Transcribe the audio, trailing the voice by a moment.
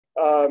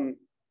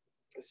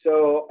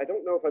So I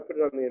don't know if I put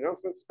it on the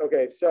announcements.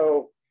 Okay,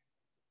 so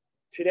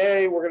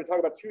today we're going to talk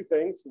about two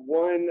things.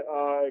 One,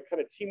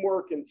 kind of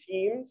teamwork and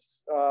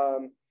teams.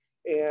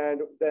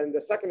 And then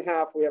the second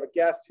half, we have a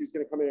guest who's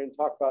going to come in and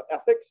talk about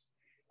ethics.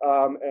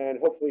 And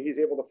hopefully he's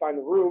able to find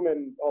the room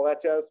and all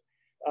that jazz.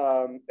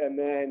 And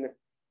then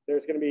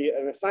there's going to be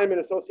an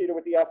assignment associated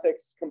with the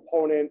ethics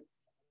component,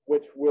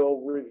 which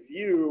we'll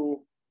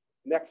review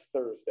next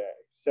Thursday.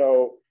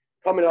 So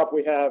coming up,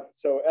 we have,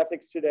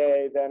 ethics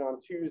today. Then on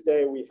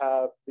Tuesday, we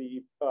have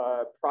the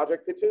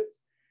project pitches.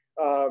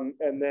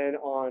 And then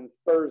on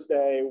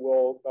Thursday,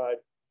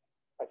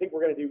 I think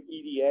we're going to do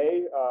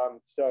EDA.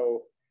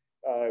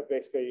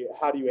 Basically,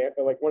 how do you,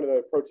 like one of the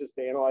approaches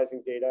to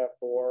analyzing data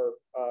for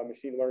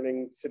machine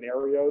learning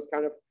scenarios,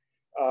 kind of.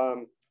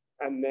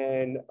 And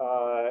then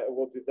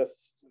we'll do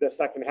this, the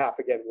second half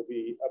again will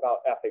be about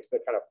ethics, the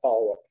kind of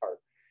follow-up part.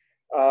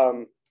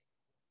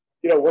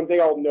 One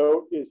thing I'll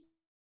note is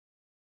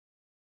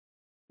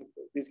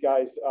these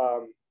guys,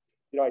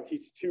 I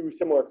teach two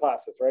similar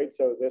classes, right?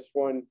 So this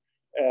one,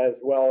 as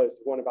well as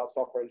one about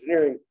software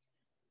engineering.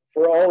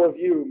 For all of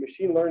you,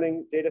 machine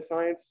learning, data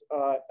science,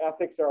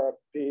 ethics are a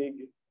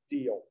big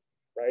deal,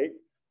 right?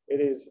 It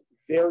is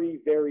very,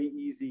 very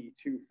easy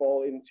to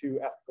fall into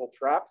ethical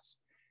traps.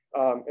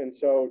 And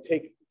so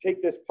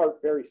take this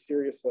part very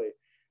seriously.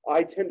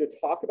 I tend to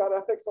talk about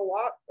ethics a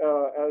lot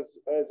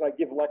as I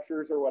give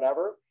lectures or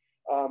whatever.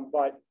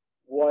 But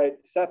what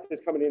Seth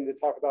is coming in to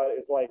talk about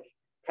is like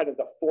kind of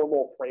the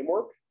formal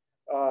framework,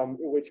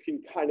 which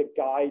can kind of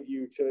guide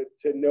you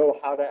to know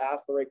how to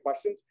ask the right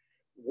questions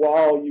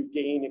while you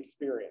gain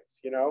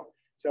experience,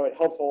 So it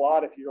helps a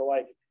lot if you're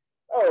like,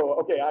 oh,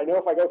 okay, I know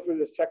if I go through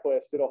this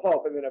checklist, it'll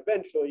help. And then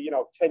eventually,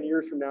 10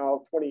 years from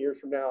now, 20 years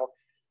from now,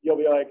 you'll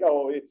be like,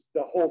 oh, it's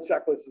the whole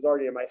checklist is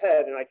already in my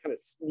head and I kind of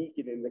sneak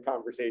it in the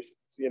conversations,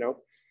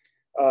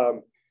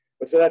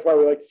 But so that's why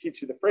we like to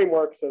teach you the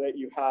framework so that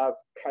you have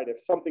kind of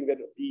something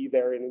that'll be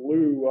there in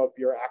lieu of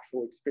your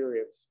actual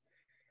experience.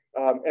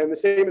 And the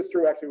same is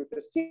true actually with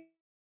this team.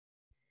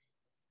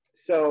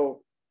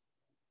 So,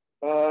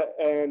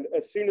 and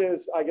as soon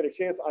as I get a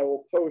chance, I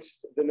will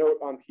post the note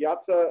on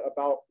Piazza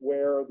about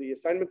where the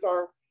assignments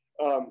are,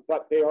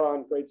 but they are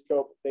on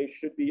Gradescope. They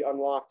should be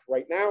unlocked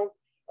right now,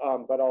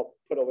 but I'll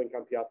put a link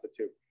on Piazza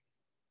too.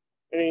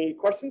 Any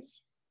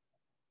questions?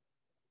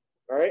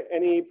 All right,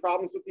 any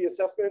problems with the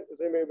assessment?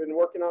 Has anybody been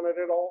working on it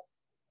at all?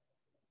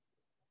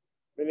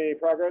 Been any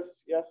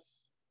progress?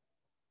 Yes?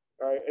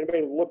 All right,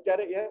 anybody looked at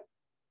it yet?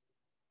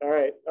 All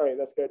right,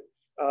 that's good.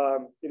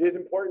 It is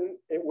important.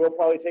 It will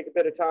probably take a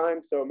bit of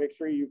time, so make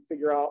sure you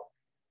figure out,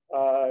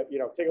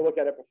 take a look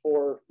at it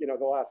before,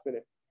 the last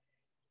minute.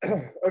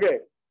 Okay,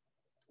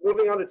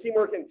 moving on to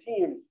teamwork and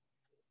teams.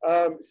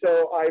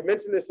 So I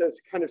mentioned this as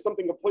kind of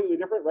something completely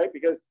different, right?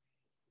 Because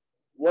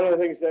one of the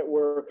things that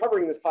we're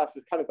covering in this class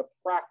is kind of the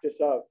practice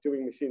of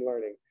doing machine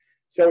learning.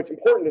 So it's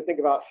important to think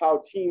about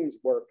how teams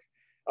work,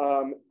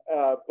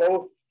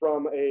 both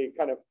from a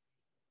kind of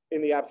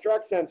in the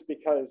abstract sense,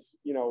 because,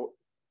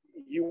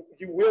 you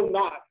will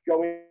not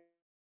go in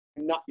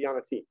and not be on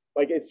a team.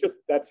 Like it's just,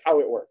 that's how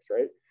it works,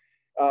 right?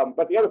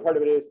 But the other part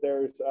of it is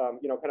there's,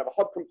 kind of a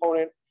hub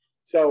component.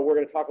 So we're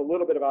going to talk a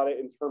little bit about it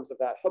in terms of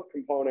that hub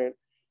component,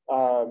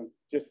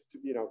 just,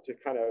 to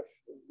kind of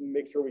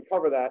make sure we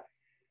cover that.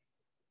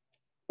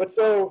 But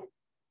so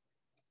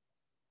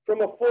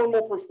from a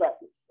formal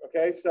perspective,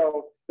 okay,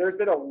 so there's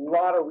been a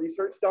lot of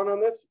research done on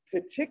this,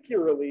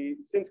 particularly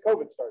since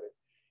COVID started.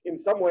 In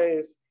some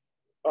ways,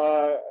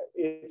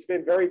 it's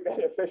been very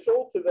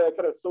beneficial to the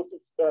kind of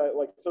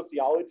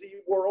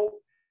sociology world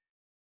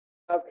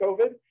of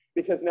COVID,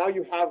 because now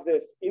you have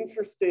this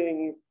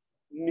interesting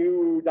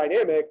new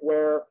dynamic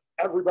where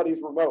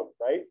everybody's remote,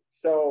 right?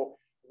 So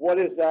what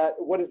is that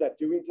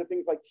doing to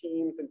things like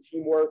teams and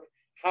teamwork?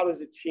 How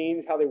does it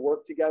change how they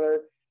work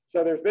together?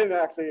 So there's been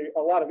actually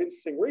a lot of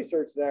interesting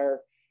research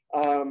there.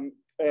 And,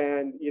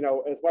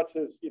 as much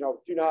as, do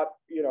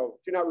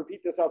not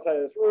repeat this outside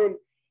of this room,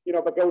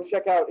 but go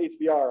check out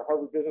HBR,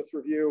 Harvard Business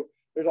Review.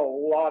 There's a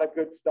lot of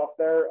good stuff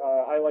there.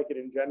 I like it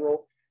in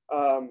general,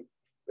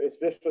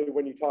 especially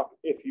when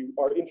if you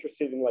are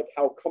interested in like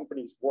how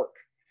companies work.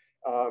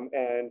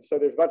 And so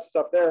there's a bunch of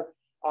stuff there.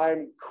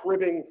 I'm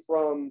cribbing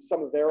from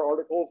some of their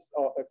articles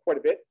quite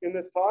a bit in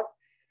this talk.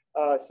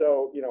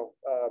 So,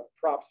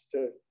 props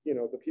to,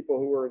 the people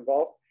who were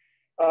involved.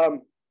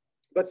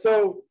 But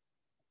so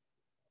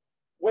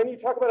when you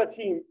talk about a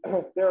team,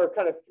 there are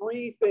kind of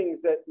three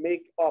things that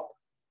make up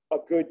a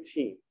good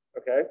team,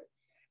 okay?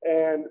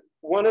 And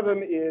one of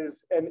them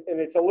is, and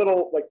it's a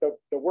little, like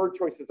the word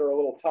choices are a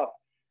little tough,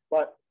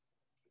 but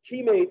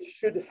teammates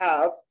should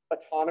have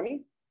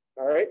autonomy,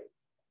 all right?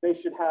 They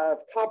should have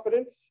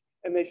competence,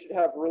 and they should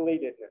have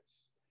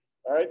relatedness,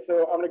 all right?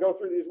 So I'm gonna go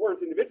through these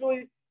words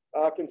individually.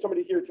 Can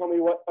somebody here tell me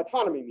what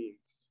autonomy means?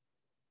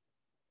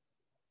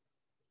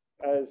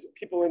 As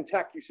people in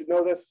tech, you should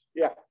know this.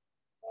 Yeah.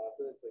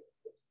 So it's like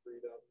it's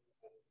freedom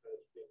and kind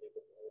of being able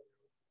to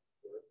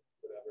work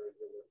whatever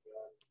you're working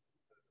on.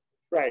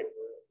 Right.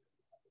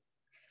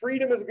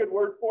 freedom is a good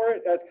word for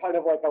it, as kind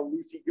of like a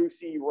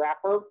loosey-goosey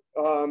wrapper.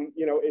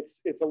 You know,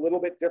 it's a little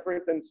bit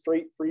different than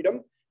straight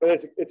freedom,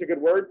 but it's a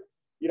good word.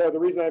 You know, the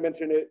reason I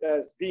mention it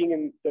as being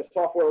in the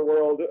software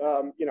world,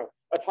 you know,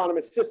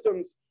 autonomous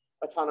systems,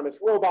 autonomous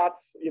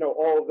robots, you know,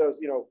 all of those,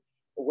 you know,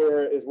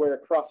 where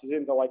it crosses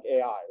into like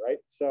AI, right?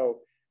 So,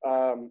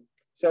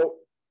 so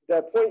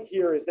the point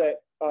here is that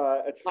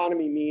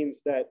autonomy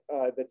means that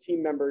the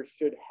team members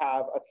should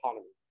have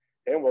autonomy.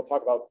 Okay, and we'll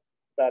talk about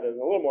that in a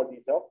little more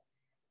detail.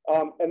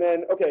 And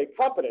then, okay,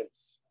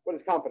 competence. What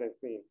does competence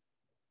mean?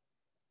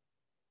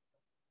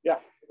 Yeah.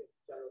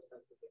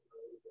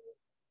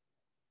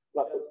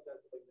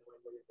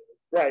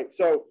 Right.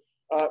 So,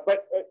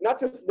 but not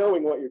just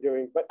knowing what you're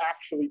doing, but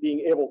actually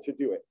being able to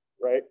do it.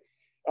 Right.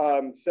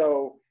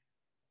 So,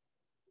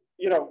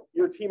 you know,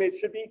 your teammates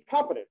should be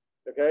competent.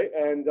 Okay,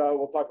 and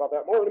we'll talk about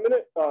that more in a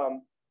minute.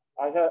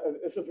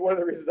 This is one of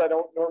the reasons I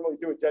don't normally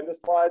do agenda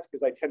slides,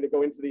 because I tend to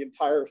go into the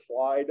entire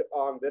slide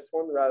on this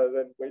one rather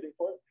than waiting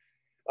for it.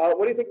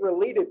 What do you think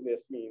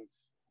relatedness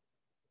means?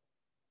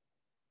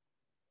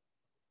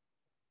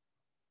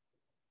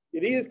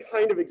 It is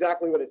kind of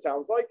exactly what it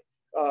sounds like,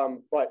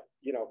 but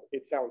you know,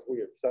 it sounds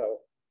weird. So,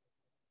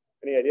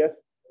 any ideas?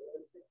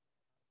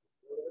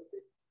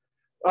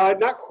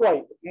 Not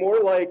quite. More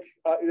like,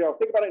 you know,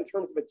 think about it in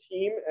terms of a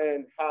team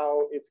and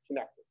how it's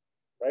connected,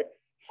 right?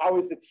 How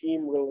is the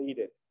team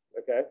related?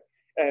 Okay,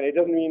 and it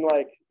doesn't mean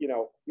like, you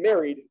know,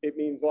 married. It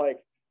means like,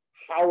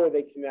 how are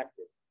they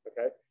connected?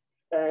 Okay,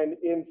 and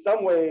in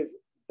some ways,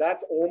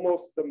 that's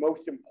almost the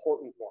most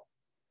important one.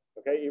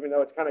 Okay, even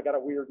though it's kind of got a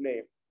weird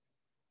name.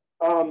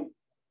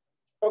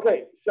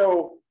 Okay,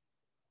 so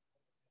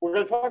we're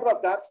going to talk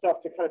about that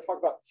stuff to kind of talk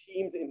about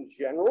teams in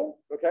general.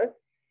 Okay,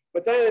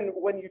 but then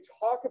when you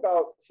talk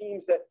about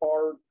teams that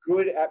are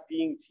good at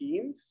being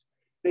teams,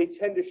 they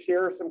tend to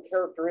share some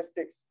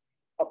characteristics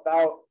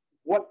about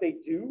what they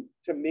do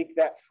to make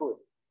that true.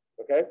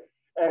 Okay,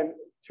 and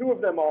two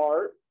of them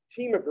are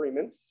team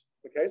agreements.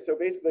 Okay, so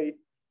basically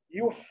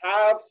you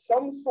have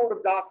some sort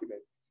of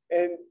document,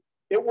 and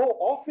it will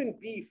often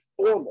be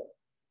formal,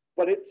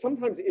 but it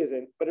sometimes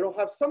isn't, but it'll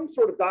have some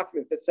sort of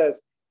document that says,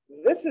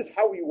 this is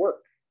how we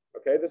work.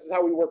 Okay, this is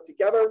how we work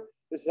together.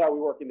 This is how we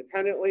work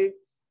independently,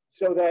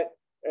 so that,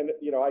 and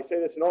you know, I say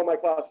this in all my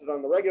classes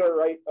on the regular,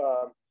 right?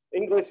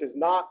 English is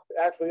not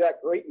actually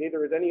that great,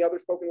 neither is any other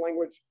spoken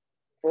language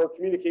for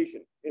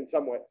communication in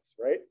some ways,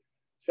 right?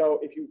 So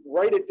if you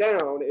write it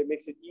down, it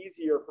makes it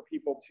easier for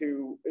people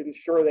to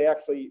ensure they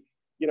actually,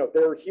 you know,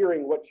 they're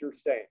hearing what you're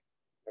saying,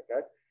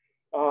 okay?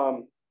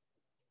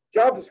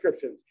 Job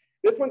descriptions.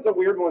 This one's a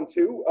weird one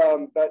too,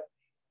 but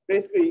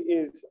basically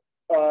is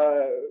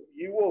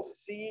you will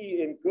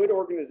see in good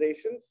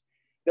organizations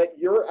that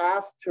you're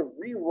asked to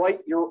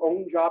rewrite your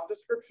own job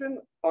description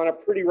on a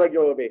pretty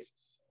regular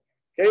basis.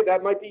 Okay,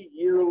 that might be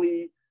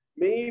yearly,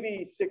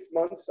 maybe 6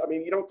 months. I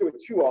mean, you don't do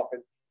it too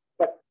often,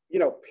 but you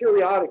know,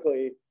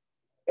 periodically.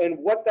 And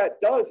what that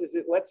does is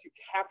it lets you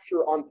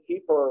capture on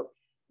paper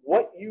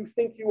what you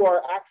think you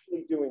are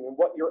actually doing and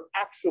what you're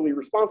actually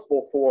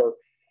responsible for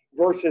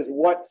versus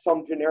what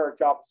some generic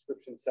job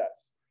description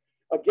says.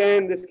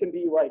 Again, this can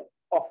be like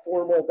a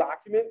formal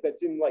document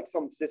that's in like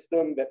some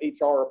system that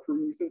HR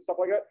approves and stuff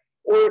like that,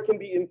 or it can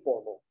be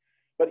informal.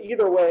 But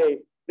either way,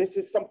 this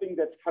is something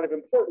that's kind of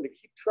important to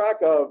keep track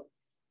of.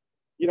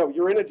 You know,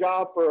 you're in a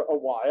job for a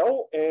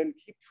while and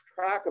keep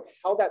track of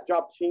how that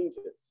job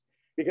changes,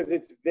 because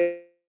it's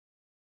very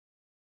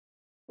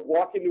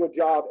walk into a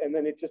job and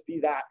then it just be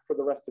that for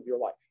the rest of your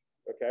life.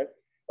 Okay,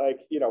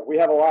 like, you know, we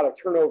have a lot of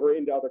turnover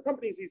into other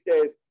companies these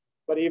days,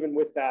 but even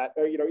with that,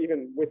 you know,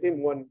 even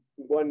within one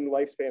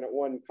lifespan at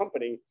one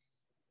company,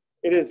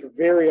 it is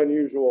very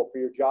unusual for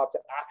your job to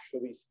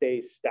actually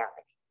stay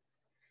static.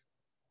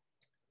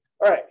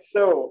 All right,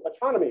 so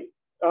autonomy.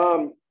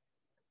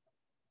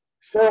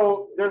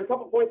 So there's a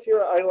couple points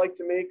here I like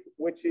to make,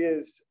 which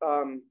is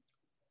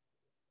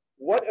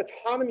what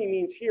autonomy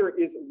means here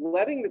is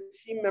letting the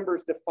team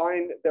members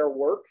define their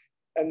work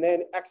and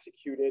then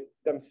execute it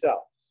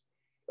themselves.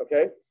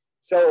 Okay,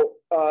 so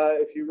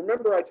if you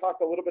remember, I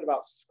talked a little bit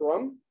about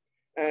Scrum,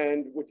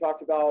 and we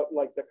talked about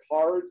like the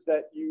cards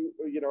that you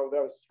know, that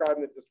I was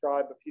describing that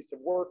describe a piece of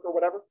work or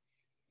whatever.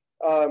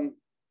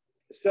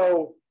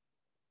 So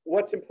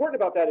what's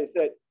important about that is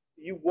that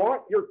you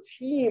want your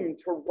team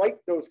to write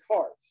those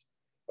cards.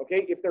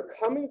 Okay, if they're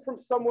coming from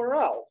somewhere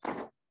else,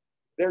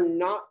 they're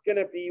not going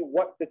to be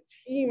what the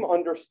team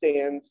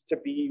understands to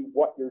be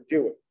what you're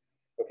doing.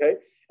 Okay,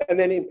 and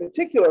then in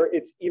particular,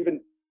 it's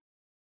even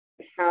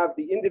have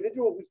the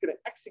individual who's going to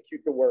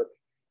execute the work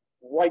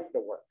write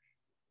the work.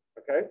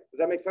 Okay, does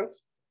that make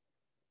sense?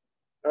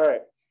 All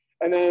right,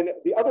 and then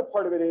the other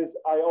part of it is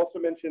I also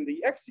mentioned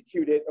the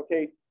execute it.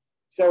 Okay,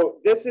 so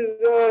this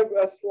is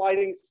a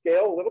sliding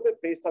scale a little bit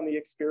based on the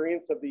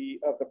experience of the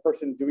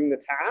person doing the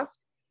task.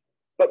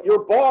 But your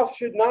boss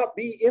should not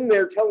be in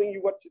there telling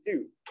you what to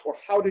do or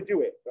how to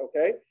do it,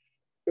 okay?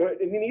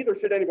 And neither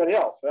should anybody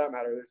else, for that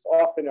matter. There's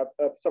often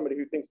somebody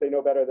who thinks they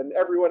know better than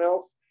everyone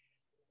else.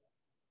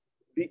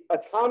 The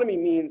autonomy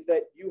means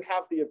that you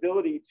have the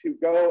ability to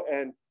go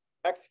and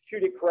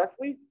execute it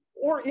correctly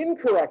or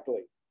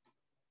incorrectly,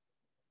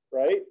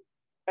 right?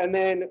 And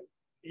then,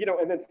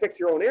 and then fix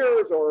your own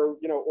errors, or,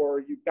 or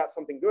you've got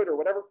something good or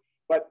whatever.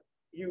 But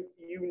you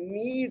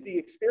need the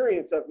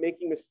experience of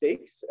making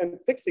mistakes and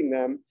fixing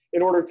them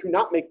in order to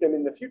not make them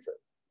in the future,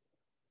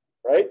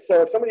 right?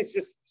 So if somebody's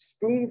just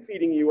spoon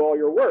feeding you all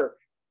your work,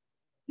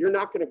 you're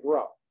not going to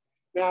grow.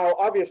 Now,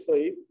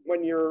 obviously,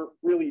 when you're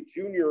really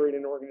junior in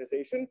an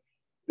organization,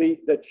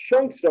 the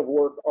chunks of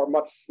work are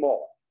much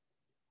smaller,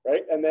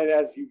 right? And then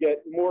as you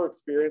get more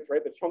experience,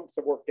 right, the chunks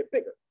of work get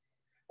bigger.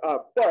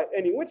 But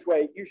any which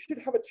way, you should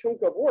have a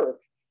chunk of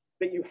work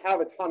that you have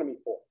autonomy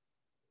for,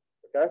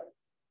 okay?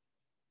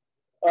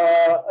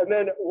 And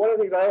then one of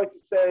the things I like to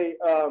say,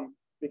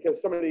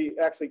 because somebody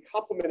actually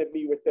complimented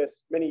me with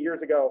this many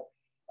years ago,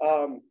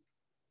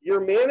 your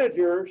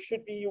manager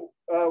should be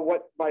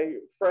what my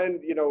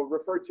friend,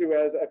 referred to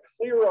as a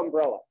clear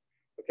umbrella,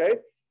 okay?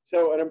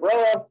 So an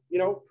umbrella,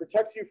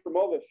 protects you from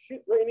all the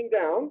shit raining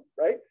down,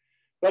 right?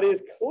 But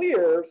is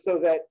clear so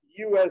that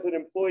you as an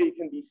employee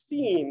can be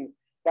seen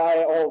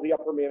by all the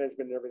upper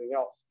management and everything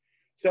else.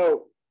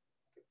 So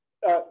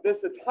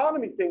this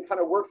autonomy thing kind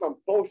of works on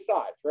both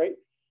sides, right?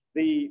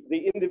 The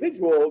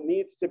individual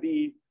needs to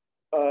be,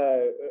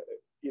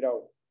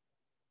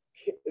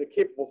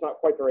 capable is not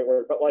quite the right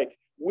word, but like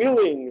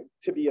willing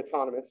to be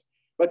autonomous,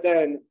 but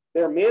then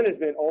their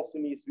management also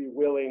needs to be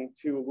willing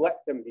to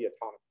let them be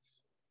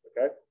autonomous,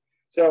 okay?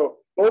 So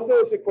both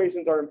those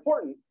equations are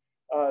important.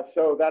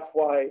 So that's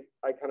why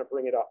I kind of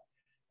bring it up.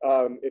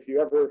 If you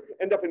ever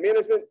end up in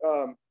management,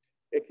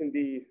 it can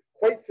be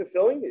quite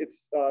fulfilling.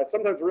 It's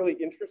sometimes really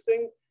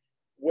interesting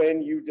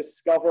when you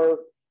discover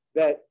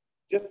that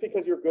just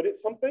because you're good at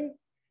something,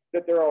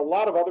 that there are a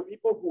lot of other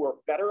people who are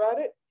better at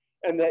it,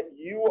 and that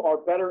you are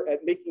better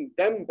at making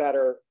them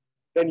better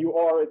than you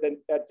are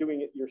at doing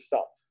it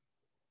yourself,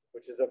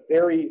 which is a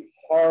very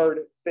hard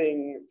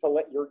thing to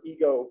let your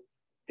ego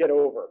get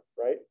over,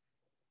 right?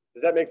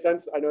 Does that make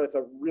sense? I know that's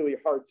a really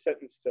hard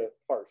sentence to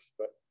parse,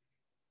 but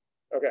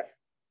okay.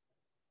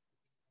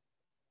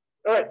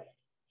 All right,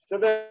 so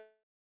then,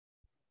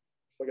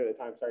 just look at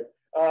the time, sorry.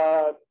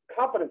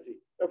 Competency,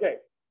 okay.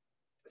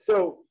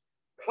 So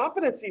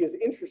competency is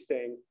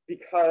interesting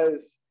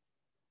because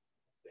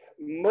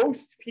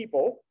most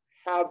people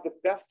have the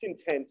best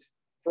intent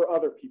for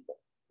other people,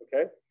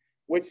 okay?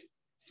 Which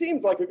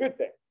seems like a good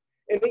thing,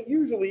 and it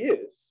usually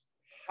is.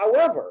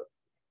 However,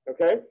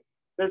 okay,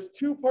 there's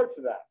two parts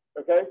of that,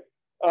 okay?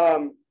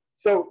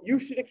 So you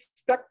should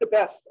expect the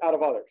best out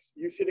of others.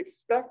 You should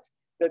expect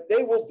that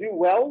they will do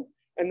well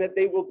and that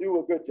they will do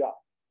a good job,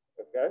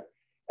 okay?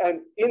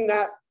 And in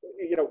that,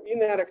 in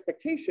that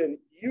expectation,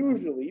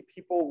 usually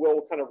people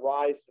will kind of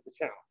rise to the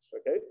challenge,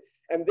 okay?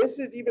 And this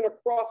is even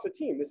across a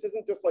team. This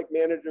isn't just like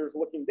managers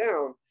looking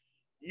down.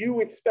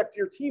 You expect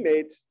your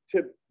teammates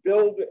to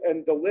build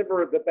and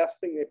deliver the best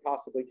thing they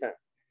possibly can,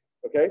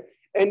 okay?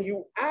 And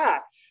you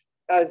act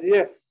as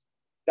if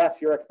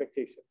that's your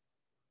expectation,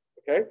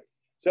 okay?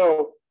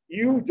 So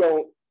you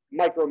don't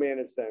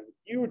micromanage them.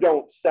 You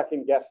don't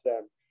second guess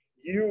them.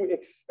 You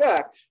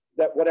expect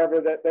that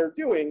whatever that they're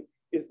doing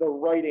is the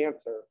right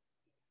answer.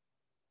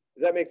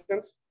 Does that make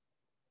sense?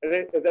 And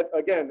that,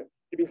 again,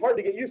 can be hard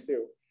to get used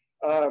to,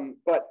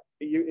 but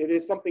it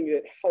is something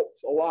that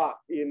helps a lot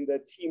in the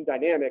team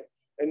dynamic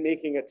and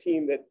making a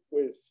team that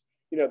was,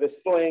 the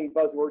slang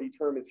buzzwordy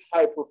term is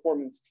high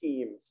performance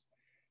teams.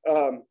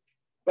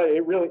 But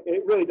it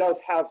really does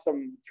have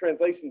some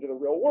translation to the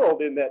real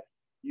world in that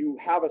you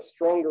have a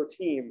stronger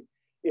team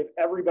if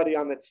everybody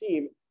on the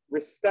team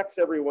respects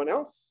everyone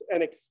else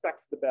and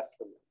expects the best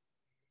from them.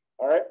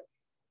 All right.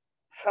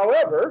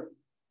 However,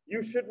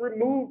 you should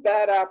remove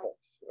bad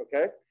apples.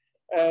 Okay.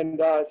 And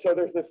so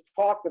there's this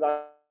talk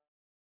that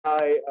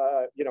I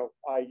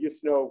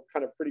used to know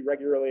kind of pretty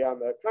regularly on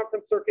the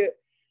conference circuit.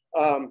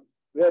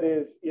 That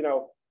is,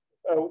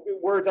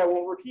 words I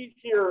won't repeat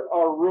here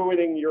are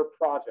ruining your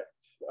project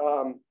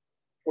or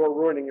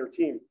ruining your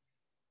team.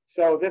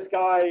 So this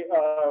guy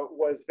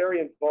was very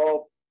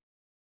involved,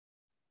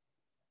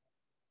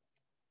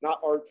 not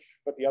Arch,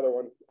 but the other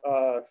one.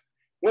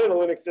 One of the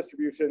Linux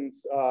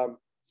distributions,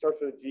 starts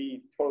with a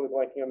G, totally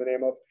blanking on the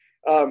name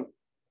of.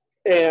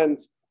 And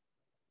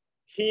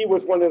he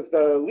was one of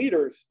the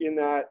leaders in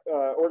that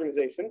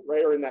organization,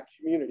 right, or in that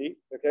community,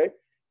 okay,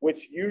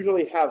 which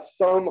usually have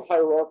some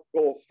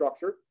hierarchical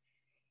structure.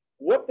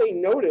 What they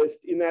noticed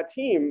in that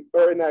team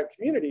or in that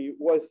community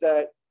was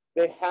that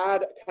they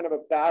had kind of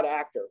a bad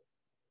actor,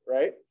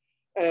 right?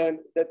 And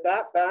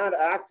that bad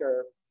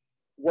actor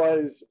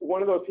was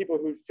one of those people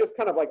who's just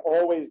kind of like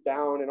always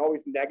down and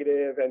always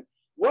negative and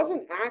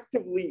wasn't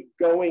actively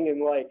going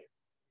and like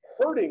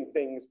hurting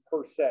things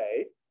per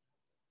se,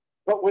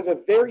 but was a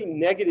very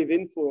negative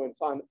influence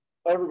on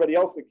everybody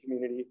else in the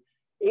community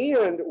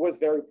and was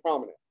very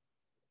prominent.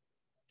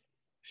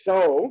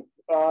 So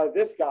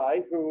this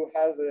guy who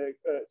has a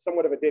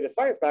somewhat of a data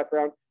science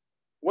background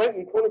went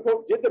and quote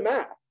unquote did the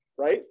math,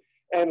 right?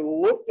 And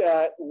looked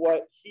at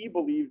what he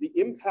believed the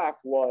impact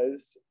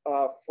was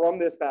from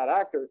this bad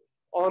actor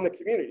on the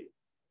community.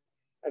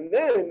 And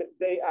then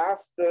they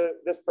asked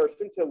this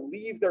person to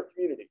leave their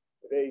community.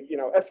 They,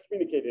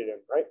 excommunicated him,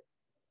 right?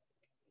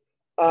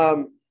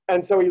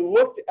 And so he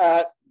looked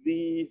at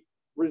the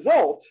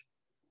result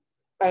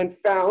and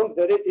found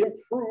that it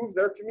improved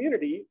their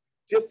community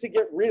just to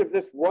get rid of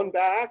this one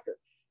bad actor,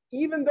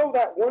 even though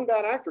that one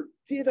bad actor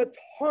did a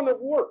ton of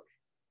work.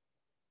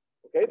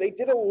 Okay, they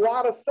did a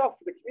lot of stuff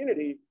for the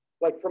community,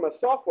 like from a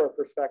software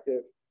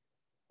perspective,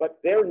 but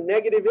their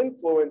negative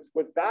influence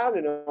was bad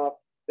enough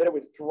that it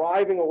was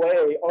driving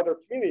away other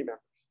community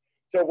members.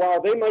 So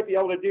while they might be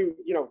able to do,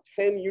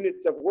 10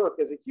 units of work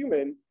as a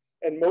human,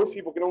 and most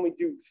people can only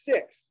do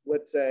 6,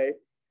 let's say,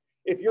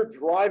 if you're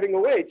driving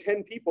away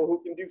 10 people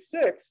who can do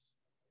 6,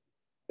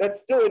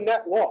 that's still a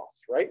net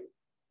loss, right?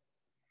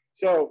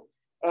 So,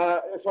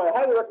 so I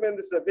highly recommend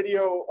this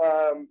video.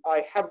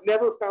 I have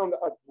never found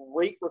a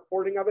great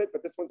recording of it,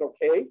 but this one's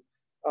okay.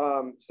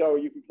 So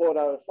you can pull it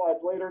out of the slides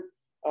later.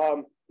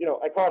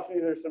 I caution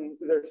you,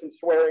 there's some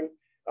swearing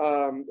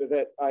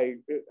that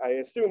I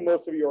assume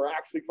most of you are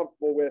actually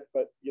comfortable with,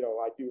 but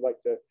I do like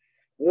to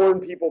warn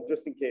people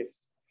just in case.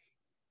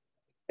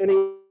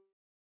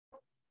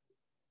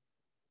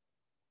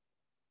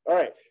 All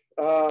right,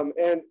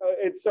 and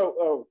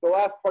so the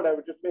last part I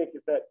would just make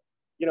is that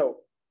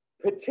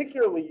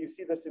particularly you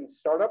see this in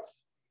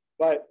startups,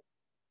 but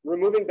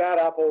removing bad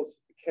apples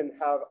can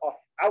have an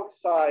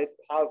outsized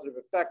positive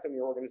effect on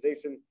your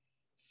organization.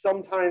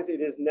 Sometimes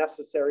it is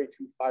necessary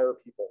to fire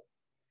people.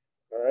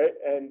 All right,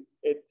 and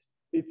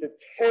it's a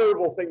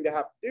terrible thing to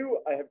have to do.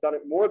 I have done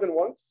it more than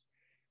once,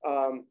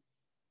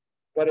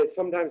 but it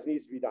sometimes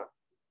needs to be done.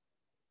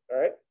 All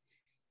right.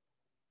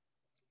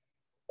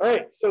 All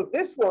right, so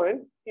this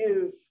one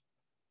is,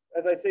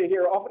 as I say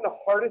here, often the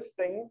hardest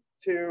thing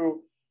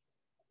to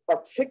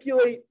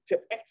articulate, to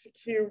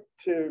execute,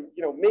 to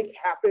make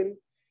happen,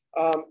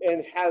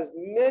 and has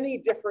many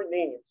different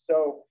names.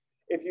 So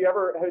if you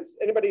ever, have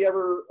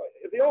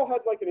they all had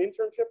like an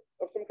internship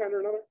of some kind or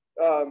another?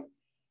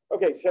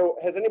 Okay, so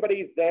has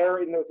anybody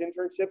there in those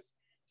internships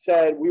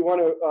said we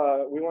want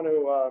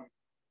to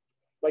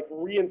like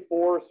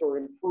reinforce or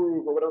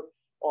improve or whatever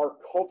our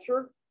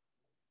culture?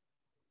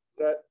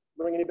 Does that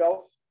ring any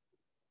bells?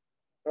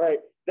 All right,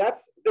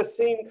 that's the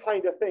same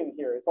kind of thing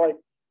here. It's like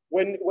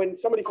when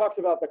somebody talks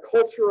about the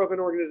culture of an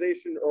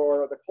organization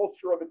or the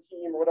culture of a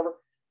team or whatever,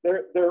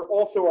 they're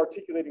also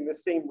articulating the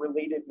same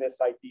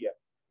relatedness idea.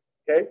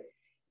 Okay,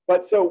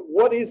 but so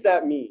what does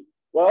that mean?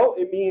 Well,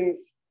 it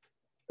means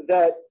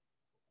that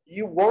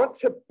you want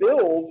to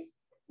build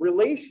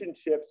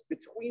relationships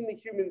between the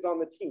humans on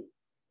the team.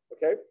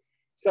 Okay,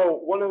 so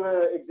one of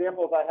the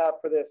examples I have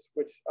for this,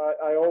 which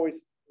I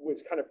always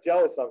was kind of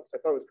jealous of, because I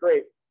thought it was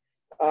great,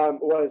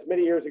 was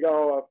many years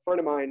ago, a friend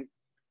of mine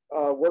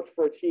worked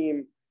for a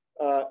team,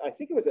 I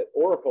think it was at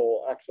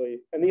Oracle actually,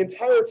 and the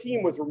entire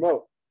team was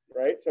remote,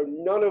 right? So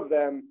none of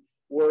them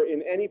were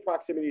in any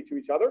proximity to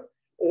each other,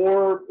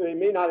 or they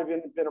may not have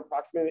been in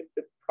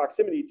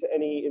proximity to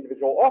any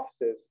individual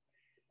offices.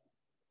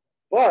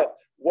 But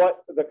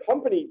what the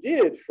company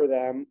did for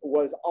them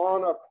was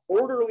on a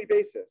quarterly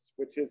basis,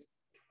 which is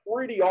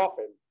pretty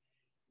often,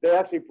 they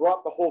actually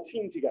brought the whole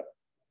team together.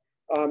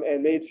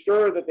 And made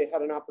sure that they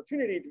had an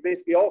opportunity to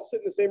basically all sit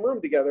in the same room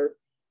together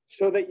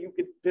so that you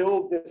could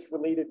build this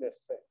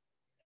relatedness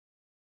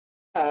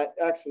thing.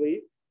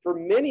 Actually, for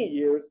many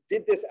years,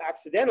 did this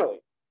accidentally,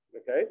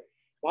 okay?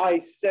 By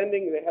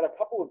they had a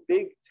couple of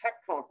big tech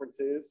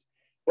conferences,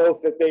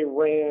 both that they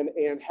ran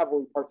and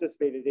heavily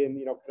participated in,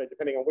 kind of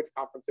depending on which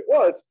conference it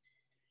was.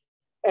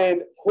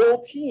 And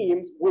whole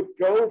teams would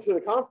go to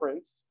the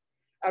conference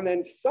and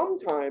then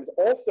sometimes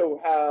also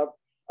have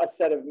a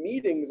set of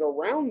meetings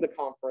around the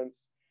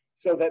conference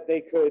so that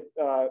they could,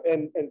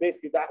 and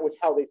basically that was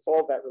how they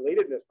solved that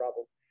relatedness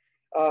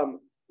problem.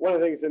 One of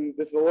the things, and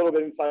this is a little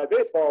bit inside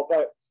baseball,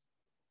 but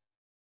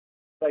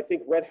I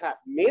think Red Hat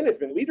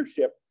management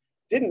leadership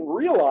didn't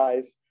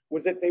realize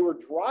was that they were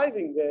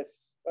driving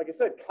this, like I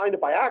said, kind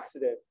of by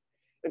accident.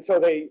 And so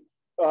they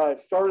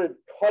started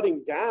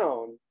cutting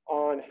down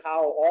on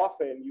how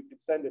often you could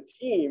send a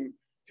team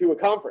to a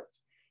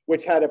conference,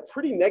 which had a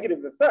pretty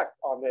negative effect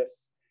on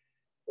this.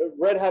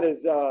 Red Hat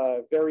is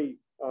very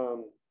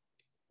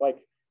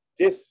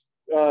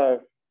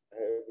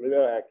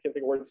I can't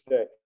think of words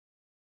today.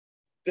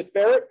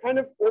 Disparate kind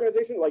of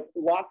organization, like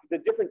the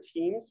different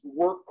teams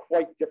work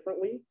quite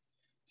differently.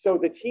 So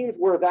the teams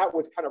where that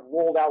was kind of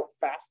rolled out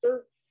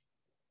faster,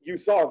 you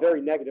saw a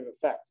very negative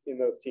effect in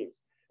those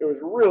teams. It was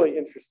really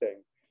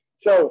interesting.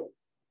 So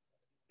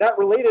that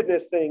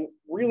relatedness thing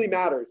really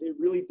matters. It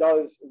really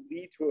does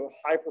lead to a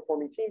high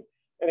performing team,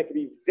 and it can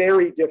be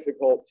very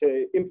difficult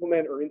to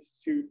implement or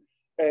institute,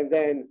 and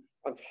then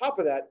on top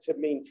of that, to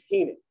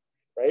maintain it,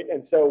 right?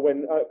 And so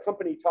when a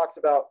company talks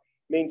about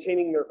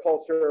maintaining their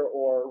culture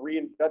or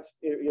reinvent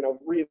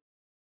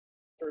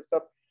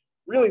stuff,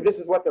 really this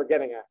is what they're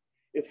getting at,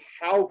 is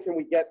how can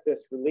we get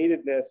this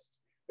relatedness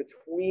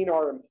between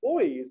our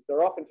employees?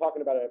 They're often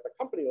talking about it at the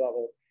company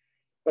level,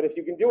 but if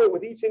you can do it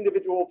with each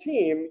individual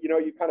team,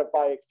 you kind of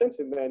by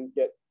extension then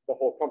get the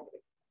whole company.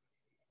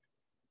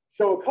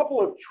 So a couple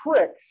of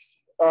tricks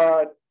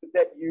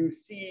that you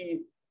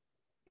see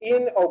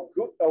in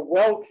a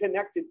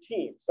well-connected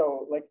team.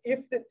 So like if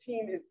the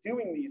team is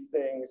doing these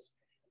things,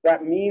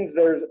 that means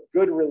there's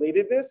good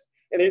relatedness,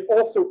 and it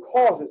also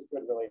causes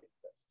good relatedness.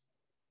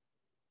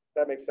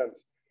 That makes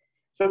sense.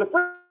 So the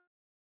first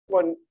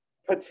one,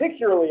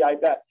 particularly, I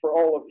bet for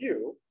all of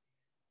you,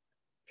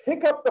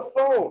 pick up the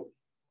phone,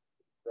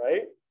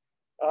 right?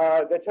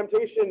 The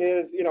temptation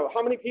is, you know,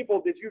 how many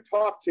people did you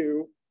talk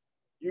to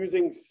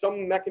using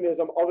some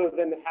mechanism other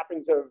than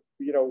happening to,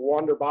 you know,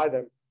 wander by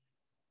them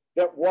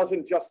that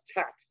wasn't just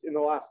text in the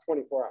last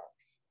 24 hours,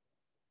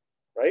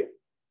 right?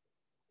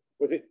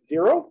 Was it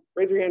 0?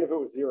 Raise your hand if it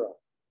was 0.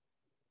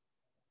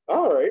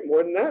 All right,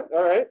 more than that.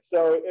 All right,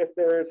 so if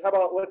there's, how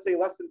about, let's say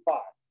less than 5.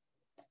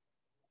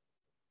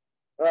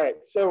 All right,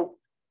 so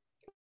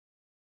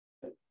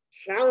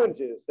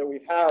challenges that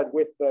we've had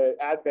with the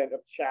advent of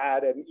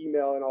chat and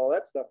email and all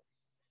that stuff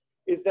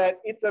is that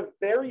it's a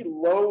very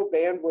low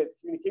bandwidth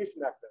communication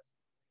mechanism,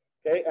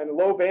 okay? And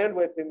low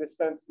bandwidth in this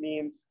sense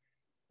means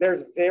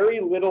there's very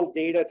little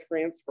data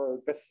transferred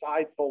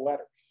besides the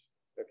letters,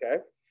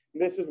 okay?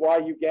 And this is why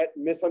you get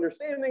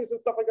misunderstandings and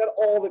stuff like that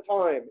all the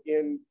time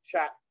in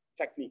chat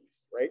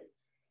techniques, right?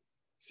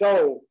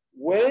 So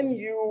when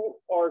you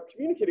are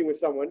communicating with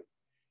someone,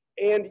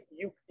 and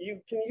you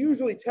can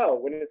usually tell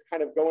when it's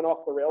kind of going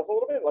off the rails a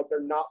little bit, like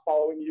they're not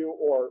following you,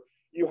 or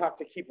you have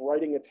to keep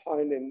writing a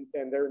ton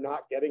and they're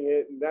not getting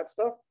it and that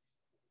stuff.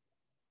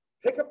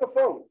 Pick up the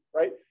phone,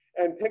 right?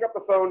 And pick up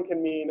the phone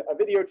can mean a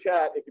video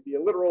chat. It could be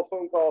a literal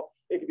phone call.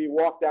 It could be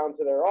walk down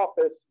to their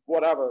office,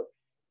 whatever.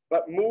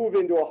 But move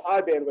into a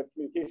high bandwidth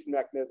communication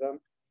mechanism.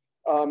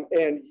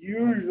 And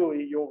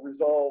usually you'll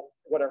resolve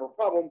whatever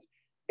problems,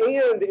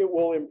 and it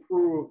will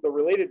improve the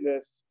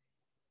relatedness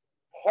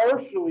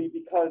partially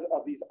because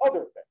of these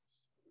other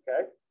things,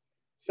 okay?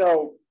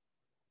 So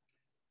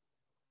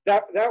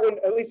that one,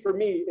 at least for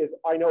me, is,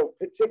 I know,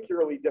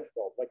 particularly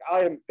difficult. Like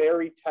I am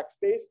very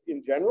text-based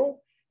in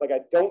general. Like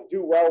I don't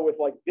do well with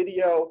like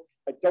video.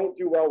 I don't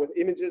do well with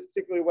images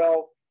particularly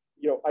well.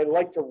 You know, I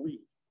like to read.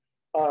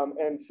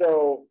 And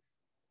so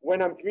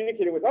when I'm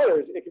communicating with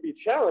others, it can be a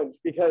challenge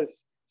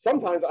because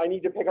sometimes I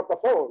need to pick up the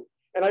phone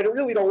and I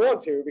really don't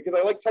want to because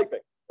I like typing,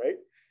 right?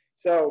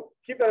 So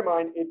keep that in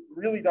mind. It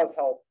really does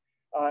help.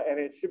 And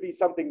it should be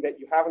something that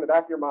you have in the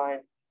back of your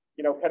mind,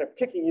 you know, kind of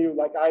kicking you.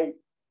 Like I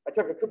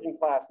took a cooking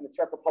class in the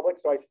Czech Republic,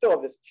 so I still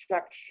have this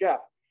Czech chef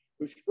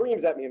who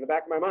screams at me in the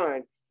back of my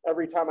mind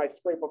every time I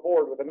scrape a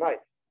board with a knife,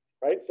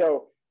 right?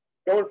 So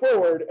going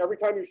forward, every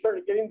time you're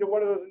starting to get into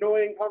one of those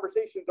annoying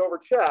conversations over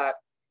chat,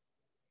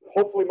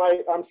 hopefully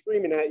I'm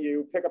screaming at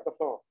you, pick up the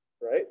phone,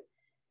 right?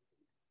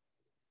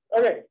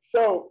 Okay,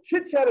 so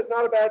chit chat is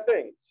not a bad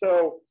thing.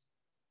 So,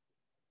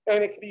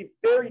 and it can be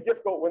very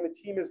difficult when the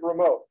team is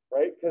remote,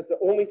 right? Because the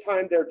only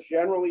time they're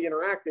generally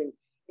interacting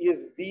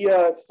is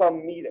via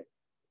some meeting,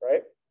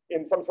 right?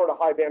 In some sort of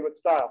high bandwidth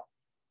style.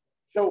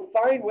 So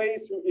find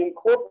ways to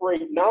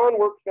incorporate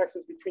non-work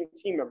connections between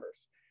team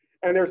members.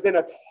 And there's been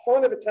a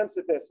ton of attempts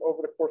at this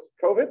over the course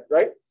of COVID,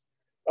 right?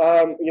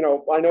 You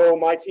know, I know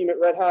my team at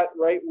Red Hat,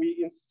 right?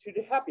 We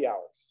instituted happy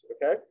hours,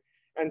 okay?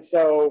 And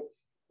so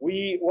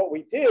what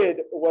we did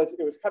was,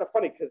 it was kind of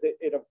funny because it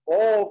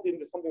evolved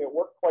into something that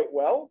worked quite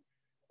well,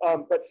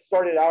 but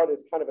started out as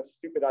kind of a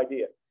stupid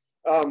idea.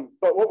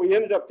 But what we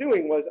ended up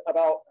doing was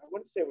about, I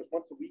want to say it was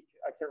once a week,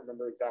 I can't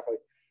remember exactly,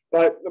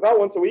 but about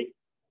once a week,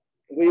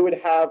 we would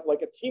have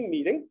like a team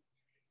meeting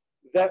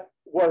that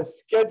was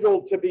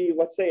scheduled to be,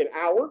 let's say, an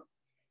hour,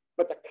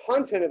 but the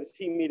content of this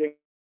team meeting,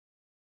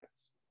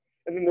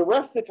 and then the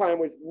rest of the time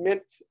was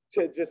meant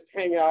to just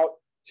hang out,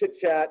 chit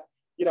chat,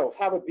 you know,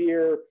 have a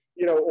beer,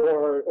 you know,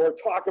 or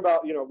talk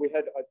about, you know, we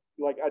had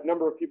like a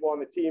number of people on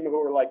the team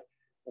who were like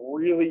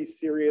really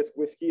serious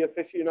whiskey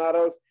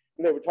aficionados,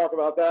 and they would talk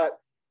about that.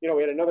 You know,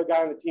 we had another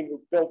guy on the team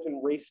who built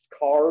and raced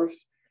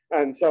cars.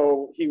 And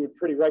so he would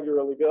pretty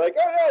regularly be like,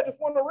 oh yeah, I just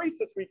want to race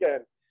this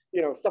weekend,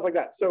 you know, stuff like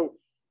that. So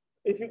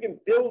if you can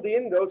build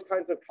in those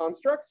kinds of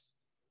constructs,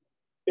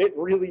 it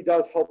really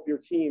does help your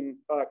team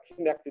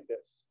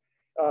connectedness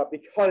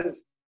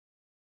because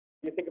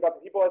you think about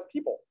the people as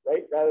people,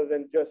 right? Rather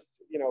than just,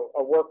 you know,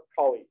 a work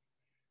colleague.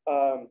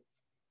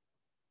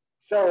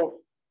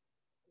 So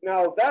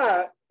now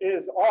that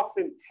is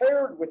often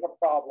paired with a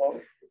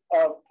problem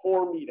of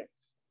poor meetings,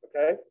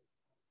 okay?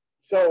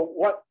 So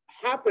what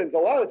happens a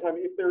lot of the time,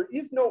 if there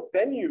is no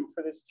venue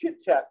for this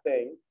chit chat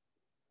thing,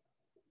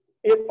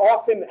 it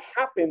often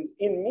happens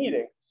in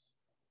meetings.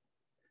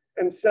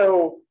 And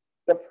so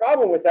the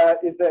problem with that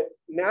is that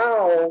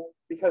now,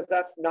 because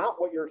that's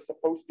not what you're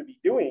supposed to be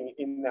doing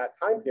in that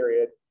time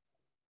period,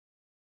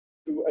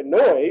 to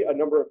annoy a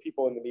number of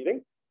people in the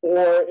meeting,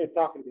 or it's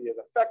not going to be as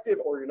effective,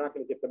 or you're not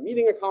going to get the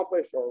meeting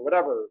accomplished, or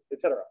whatever,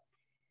 etc.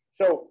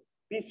 So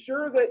be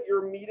sure that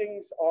your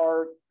meetings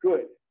are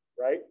good,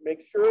 right?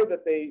 Make sure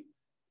that they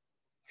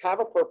have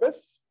a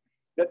purpose,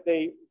 that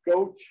they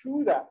go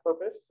to that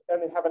purpose,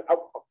 and they have an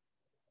outcome.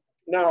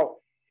 Now,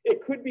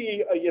 it could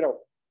be, you know,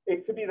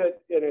 it could be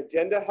that an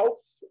agenda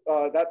helps,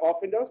 that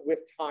often does, with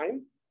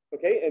time,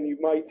 okay? And you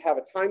might have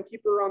a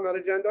timekeeper on that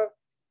agenda.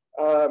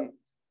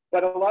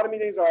 But a lot of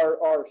meetings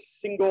are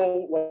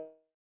single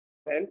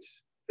event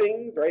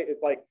things, right?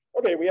 It's like,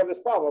 okay, we have this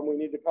problem, we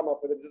need to come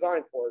up with a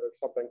design for it or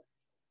something.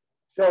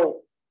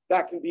 So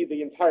that can be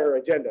the entire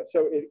agenda.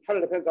 So it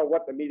kind of depends on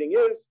what the meeting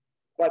is,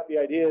 but the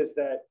idea is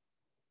that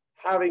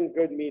having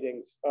good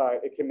meetings,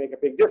 it can make a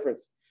big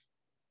difference.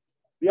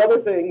 The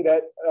other thing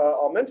that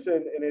I'll mention,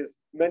 and is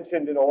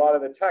mentioned in a lot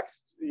of the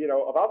text,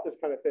 about this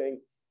kind of thing,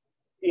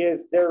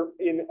 is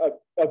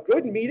a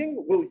good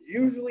meeting will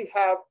usually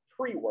have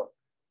pre-work,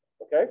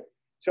 okay?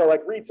 So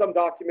like read some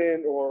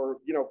document or,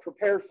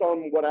 prepare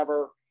some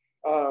whatever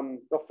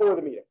before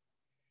the meeting.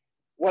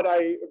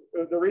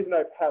 The reason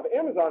I have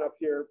Amazon up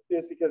here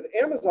is because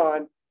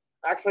Amazon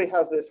actually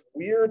has this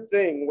weird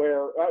thing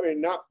where, I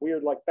mean, not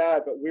weird like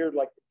bad, but weird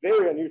like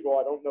very unusual.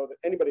 I don't know that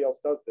anybody else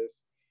does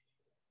this,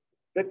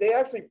 that they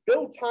actually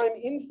build time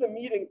into the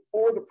meeting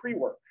for the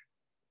pre-work.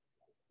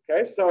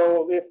 Okay,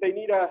 so if they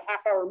need a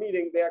half-hour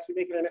meeting, they actually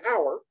make it an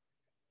hour.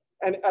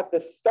 And at the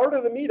start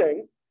of the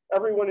meeting,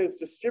 everyone is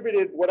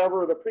distributed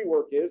whatever the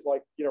pre-work is,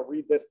 like,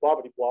 read this, blah,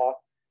 blah,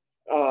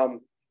 blah.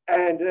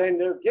 And then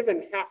they're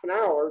given half an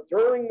hour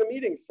during the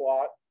meeting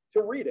slot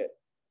to read it.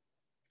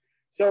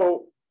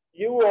 So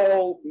you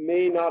all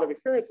may not have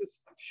experienced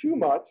this too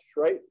much,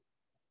 right?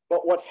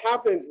 But what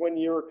happens when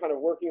you're kind of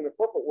working in the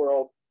corporate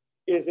world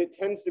is it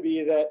tends to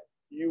be that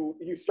you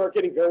start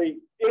getting very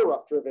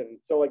interrupt driven.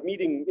 So like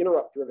meeting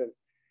interrupt driven.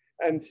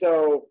 And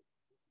so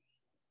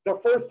the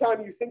first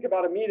time you think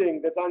about a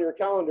meeting that's on your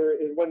calendar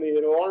is when the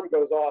alarm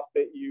goes off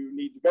that you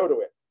need to go to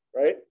it,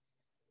 right?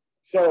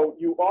 So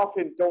you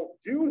often don't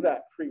do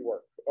that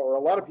pre-work, or a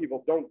lot of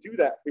people don't do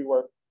that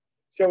pre-work.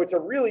 So it's a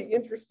really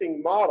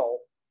interesting model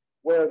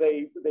where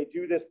they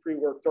do this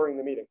pre-work during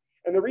the meeting.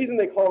 And the reason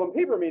they call them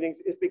paper meetings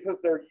is because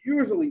they're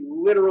usually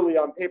literally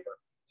on paper.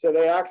 So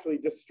they actually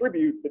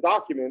distribute the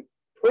document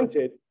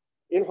printed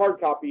in hard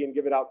copy and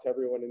give it out to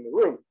everyone in the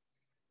room.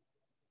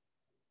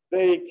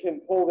 They can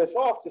pull this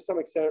off to some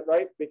extent,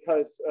 right?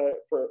 Because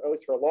at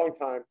least for a long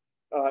time,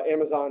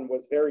 Amazon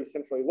was very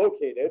centrally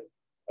located,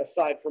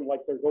 aside from like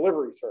their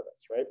delivery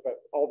service, right? But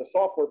all the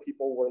software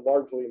people were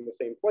largely in the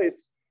same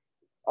place.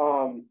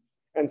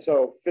 And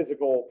so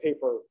physical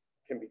paper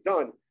can be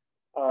done.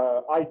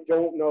 I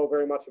don't know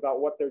very much about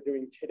what they're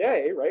doing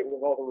today, right?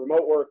 With all the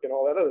remote work and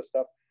all that other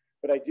stuff,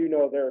 but I do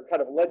know they're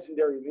kind of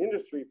legendary in the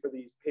industry for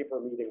these paper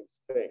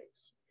meetings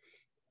things.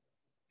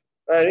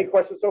 All right, any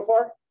questions so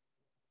far?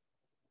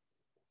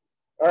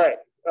 All right.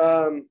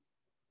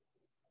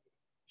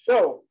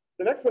 So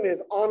the next one is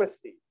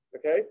honesty,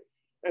 okay?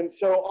 And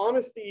so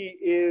honesty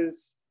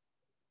is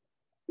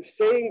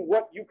saying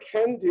what you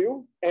can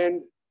do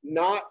and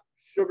not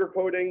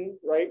sugarcoating,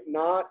 right?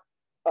 Not,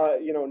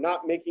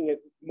 not making it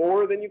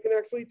more than you can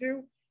actually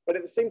do, but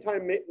at the same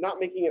time, not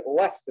making it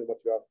less than what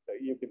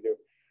you can do.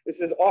 This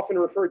is often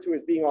referred to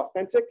as being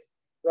authentic,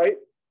 right?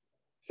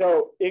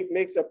 So it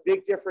makes a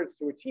big difference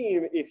to a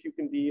team if you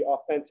can be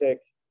authentic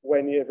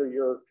whenever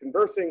you're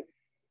conversing.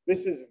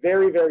 This is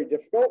very, very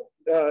difficult,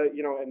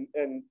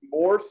 and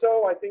more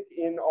so, I think,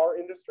 in our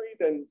industry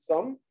than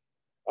some.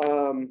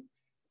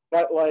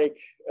 But like,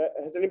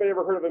 has anybody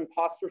ever heard of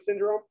imposter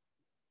syndrome?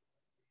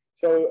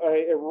 So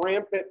a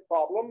rampant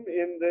problem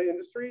in the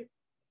industry.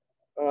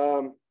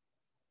 Sorry,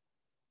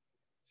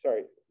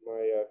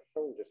 my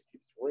phone just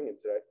keeps ringing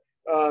today.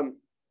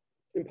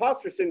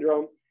 Imposter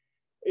syndrome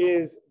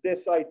is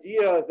this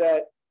idea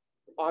that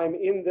I'm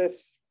in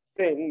this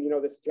thing,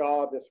 this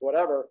job, this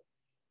whatever,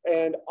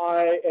 and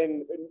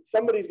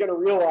somebody's going to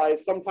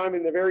realize sometime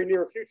in the very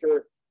near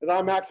future that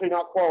I'm actually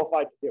not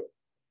qualified to do it.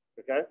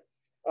 Okay.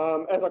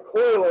 As a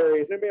corollary,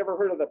 has anybody ever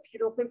heard of the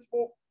Peter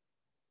Principle?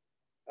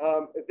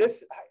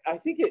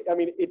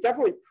 It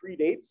definitely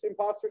predates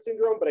imposter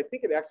syndrome, but I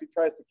think it actually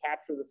tries to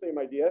capture the same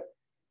idea,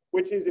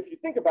 which is, if you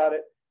think about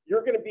it,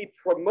 you're going to be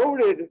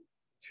promoted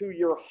to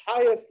your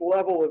highest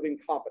level of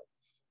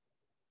incompetence,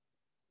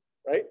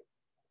 right?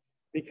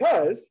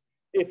 Because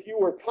if you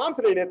were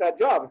competent at that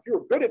job, if you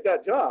were good at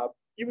that job,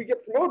 you would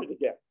get promoted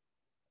again,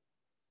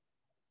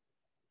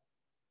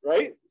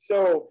 right?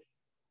 So,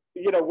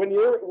 when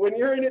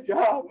you're in a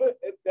job,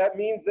 that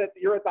means that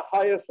you're at the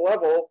highest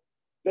level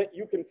that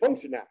you can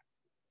function at.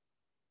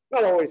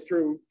 Not always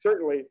true,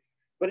 certainly,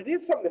 but it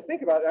is something to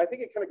think about. And I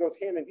think it kind of goes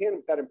hand in hand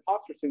with that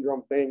imposter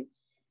syndrome thing,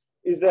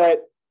 is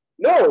that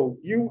no,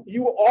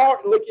 you are,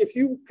 like, if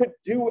you could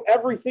do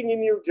everything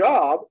in your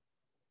job,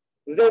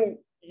 then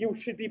you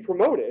should be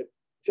promoted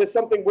to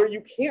something where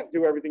you can't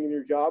do everything in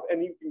your job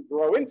and you can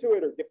grow into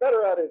it or get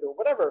better at it or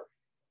whatever.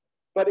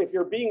 But if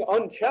you're being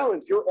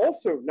unchallenged, you're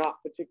also not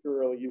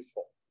particularly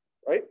useful,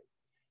 right?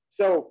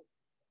 So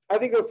I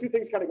think those two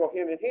things kind of go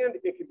hand in hand.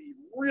 It can be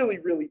really,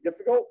 really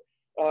difficult.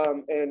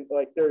 And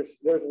like there's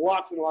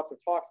lots and lots of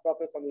talks about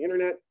this on the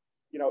internet.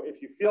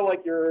 If you feel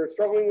like you're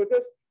struggling with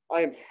this, I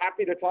am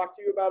happy to talk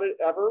to you about it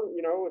ever,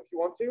 if you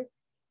want to.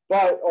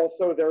 But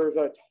also there's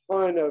a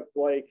ton of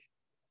like,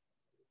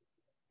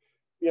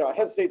 I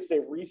hesitate to say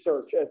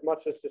research as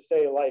much as to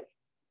say like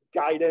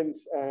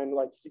guidance and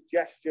like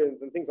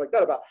suggestions and things like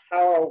that about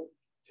how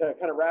to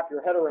kind of wrap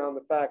your head around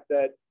the fact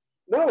that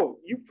No,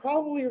 you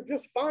probably are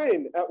just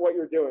fine at what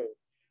you're doing,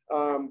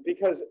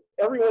 because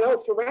everyone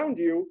else around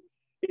you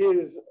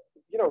is,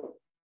 you know,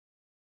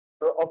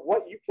 of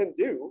what you can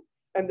do,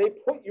 and they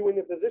put you in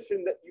a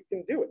position that you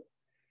can do it.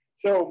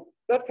 So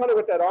that's kind of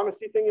what that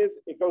honesty thing is.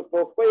 It goes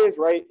both ways,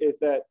 right? Is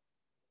that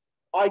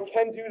I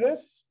can do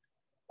this,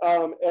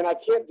 and I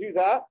can't do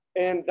that,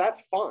 and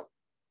that's fine,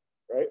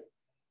 right?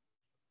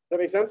 Does that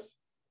make sense?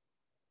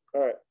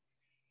 All right.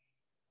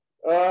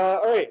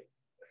 All right.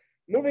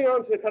 Moving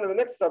on to kind of the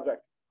next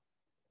subject.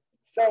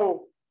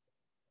 So,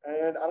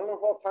 and I don't know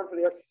if I'll have time for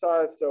the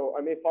exercise, so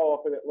I may follow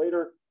up with it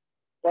later,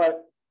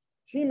 but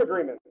team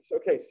agreements.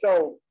 Okay,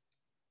 so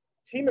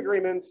team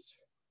agreements,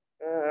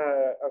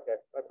 okay,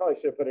 I probably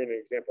should have put in an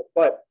example,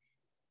 but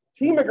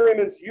team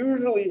agreements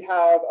usually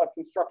have a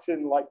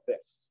construction like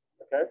this,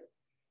 okay?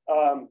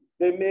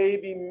 They may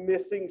be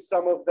missing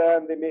some of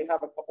them, they may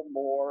have a couple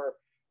more,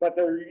 but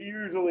they're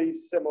usually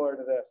similar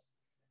to this.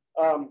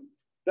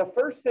 The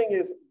first thing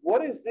is,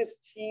 what is this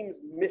team's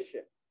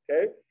mission,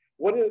 okay?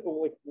 What is,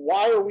 like,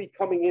 why are we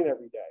coming in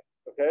every day,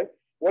 okay?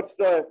 What is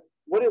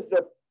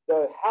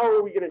the how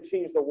are we going to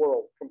change the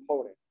world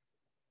component?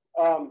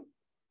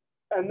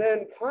 And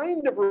then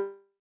kind of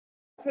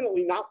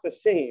definitely not the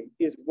same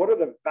is, what are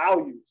the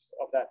values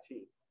of that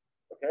team,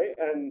 okay?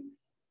 And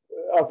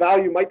a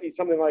value might be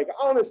something like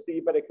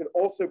honesty, but it could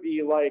also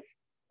be like,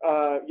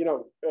 you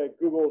know,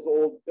 Google's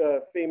old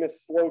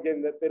famous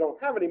slogan that they don't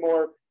have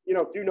anymore, you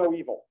know, do no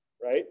evil,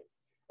 right?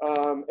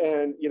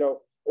 And, you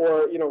know,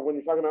 or, you know, when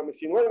you're talking about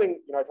machine learning,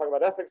 you know, I talk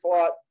about ethics a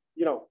lot,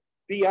 you know,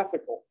 be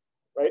ethical,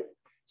 right?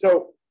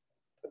 So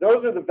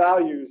those are the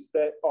values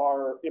that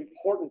are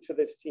important to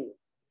this team.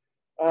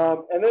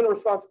 And then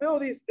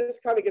responsibilities, this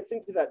kind of gets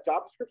into that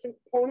job description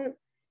component.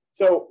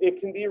 So it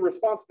can be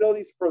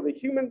responsibilities for the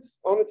humans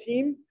on the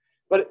team,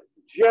 but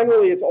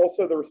generally it's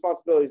also the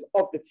responsibilities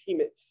of the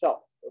team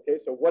itself. Okay,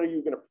 so what are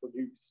you going to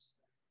produce?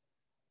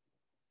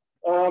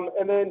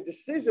 And then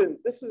decisions,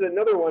 this is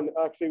another one,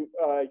 actually,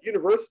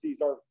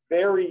 universities are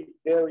very,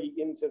 very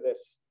into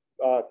this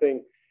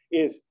thing,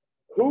 is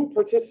who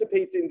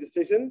participates in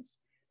decisions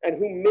and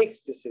who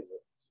makes decisions,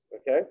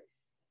 okay?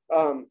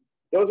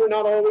 Those are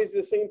not always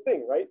the same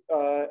thing, right?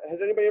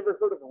 Has anybody ever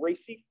heard of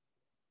RACI?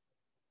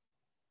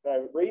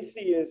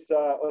 RACI is,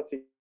 let's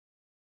see,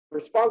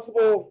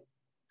 responsible,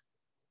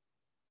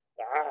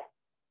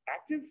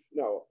 active?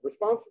 No,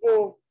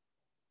 responsible,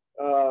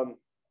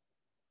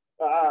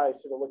 I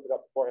should have looked it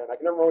up beforehand. I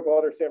can never remember what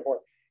the letters stand for.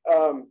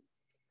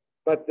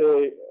 But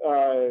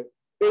the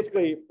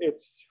basically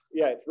it's,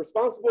 yeah, it's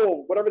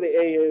responsible, whatever the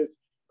A is,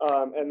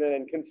 and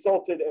then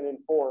consulted and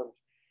informed.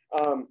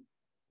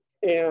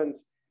 And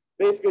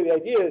basically the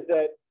idea is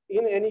that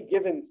in any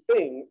given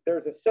thing,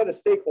 there's a set of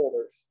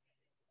stakeholders.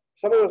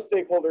 Some of those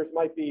stakeholders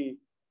might be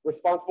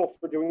responsible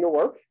for doing the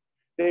work.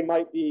 They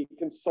might be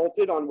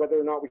consulted on whether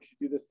or not we should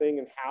do this thing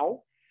and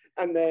how.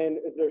 And then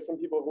there's some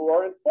people who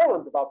are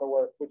informed about the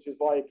work, which is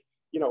like,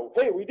 you know,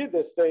 hey, we did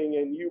this thing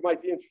and you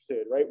might be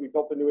interested, right? We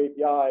built a new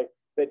API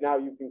that now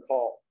you can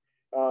call.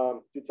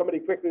 Did somebody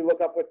quickly look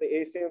up what the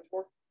A stands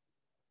for?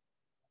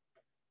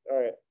 All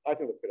right, I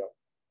can look it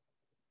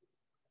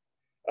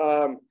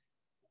up.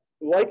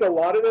 Like a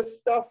lot of this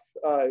stuff,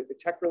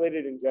 tech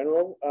related in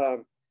general,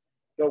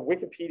 the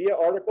Wikipedia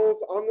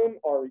articles on them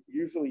are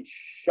usually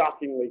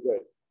shockingly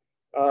good.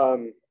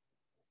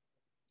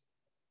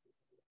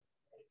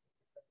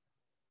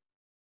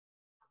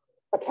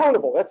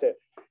 Accountable, that's it.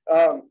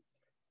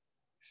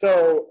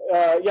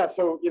 Yeah,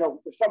 so, you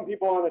know, some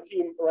people on the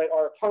team, right,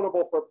 are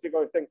accountable for a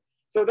particular thing.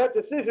 So that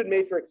decision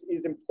matrix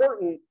is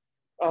important,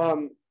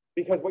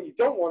 because what you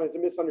don't want is a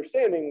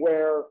misunderstanding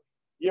where,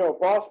 you know,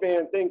 boss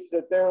man thinks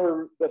that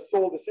they're the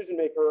sole decision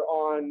maker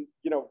on,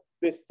 you know,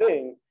 this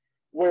thing,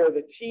 where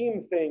the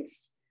team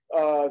thinks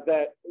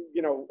that,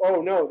 you know,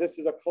 oh no, this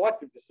is a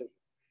collective decision.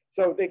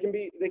 So they can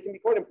be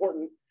quite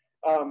important.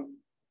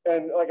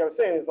 And like I was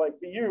saying, is like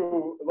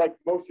BU, like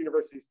most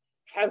universities,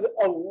 has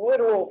a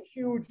literal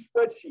huge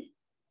spreadsheet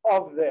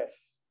of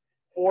this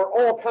for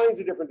all kinds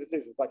of different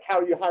decisions, like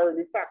how do you hire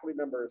new faculty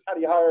members, how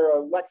do you hire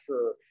a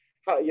lecturer,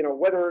 how, you know,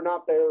 whether or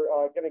not they're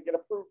going to get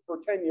approved for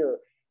tenure,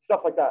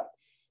 stuff like that.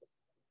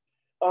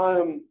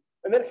 And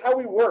then how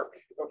we work,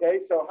 okay?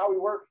 So how we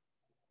work,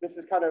 this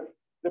is kind of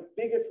the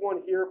biggest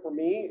one here for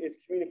me, is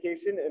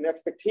communication and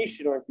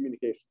expectation on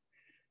communication.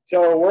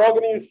 So we're all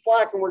going to use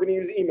Slack and we're going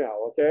to use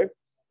email, okay?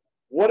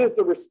 What is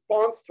the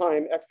response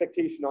time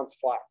expectation on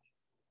Slack?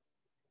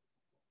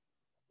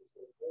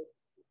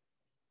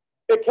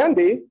 It can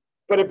be,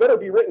 but it better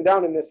be written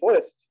down in this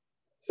list.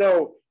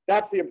 So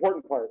that's the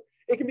important part.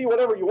 It can be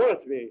whatever you want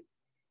it to be,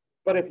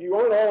 but if you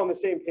aren't all on the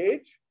same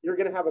page, you're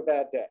going to have a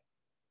bad day,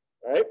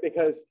 right?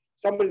 Because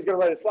somebody's going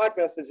to write a Slack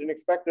message and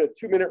expect a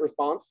 2-minute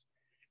response,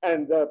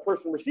 and the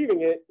person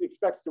receiving it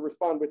expects to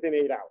respond within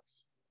 8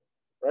 hours,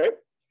 right?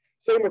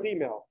 Same with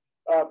email.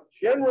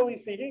 Generally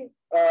speaking,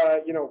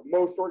 you know,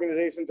 most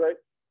organizations, right,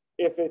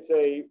 if it's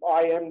a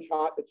IM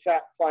chat, a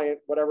chat client,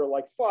 whatever,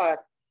 like Slack,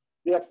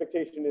 the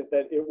expectation is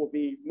that it will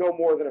be no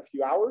more than a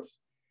few hours.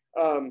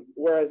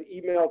 whereas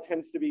email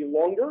tends to be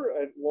longer,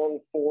 long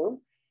form,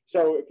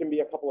 so it can be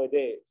a couple of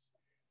days.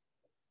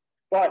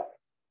 But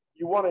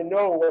you want to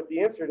know what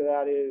the answer to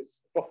that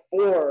is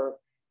before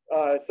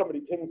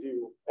somebody pings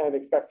you and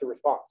expects a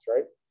response,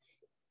 right?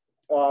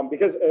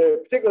 Because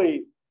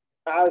particularly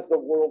as the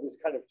world is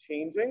kind of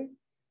changing,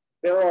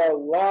 there are a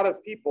lot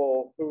of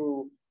people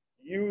who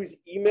use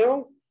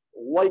email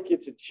like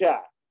it's a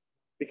chat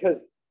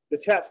because the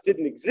chats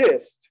didn't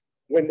exist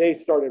when they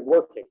started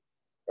working,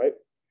 right?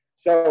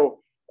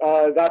 So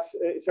so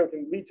it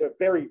can lead to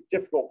very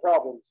difficult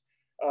problems.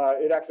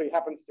 It actually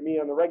happens to me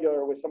on the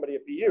regular with somebody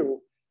at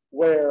BU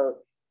where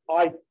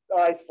I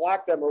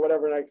Slack them or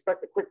whatever and I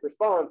expect a quick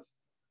response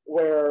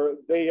where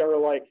they are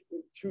like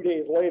 2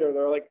 days later,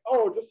 they're like,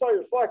 oh, just saw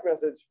your Slack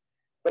message.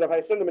 But if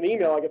I send them an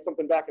email, I get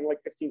something back in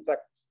like 15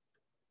 seconds.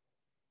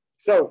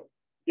 So,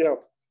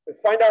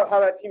 find out how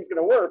that team's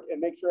going to work and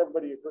make sure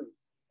everybody agrees.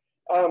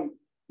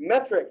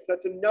 Metrics,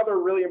 that's another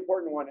really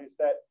important one, is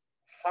that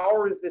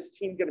how is this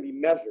team going to be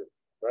measured,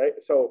 right?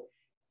 So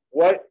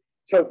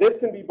this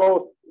can be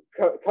both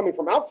coming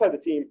from outside the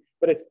team,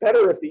 but it's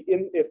better if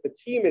the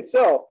team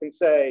itself can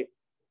say,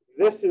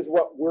 this is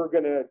what we're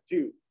going to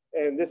do,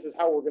 and this is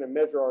how we're going to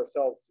measure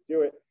ourselves to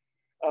do it.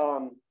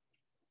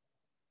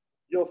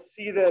 You'll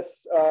see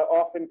this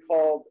often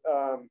called,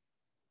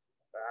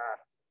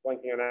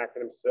 blanking on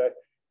acronyms today.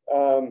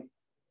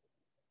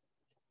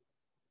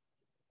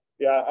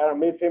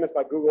 Made famous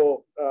by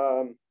Google.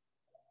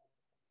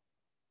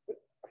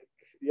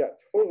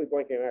 Totally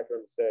blanking on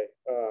acronyms today.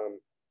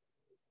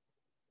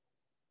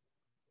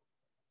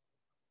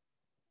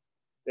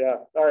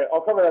 All right,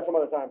 I'll cover that some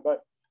other time.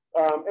 But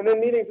and then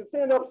meetings and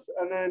stand-ups.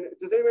 And then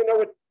does anybody know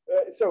what?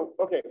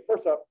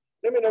 First up,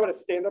 does anybody know what a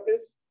stand-up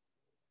is?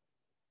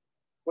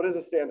 What is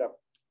a stand-up?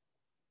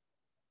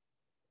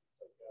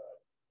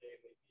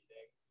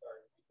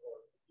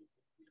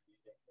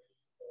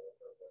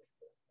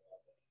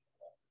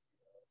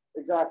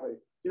 Exactly. Do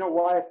you know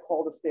why it's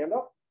called a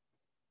stand-up?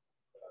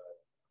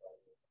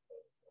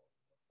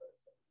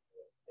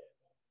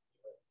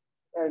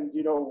 And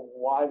you know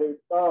why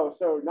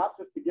so not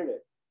just to give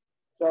it.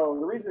 So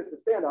the reason it's a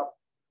stand-up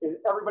is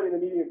everybody in the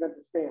meeting is meant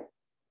to stand.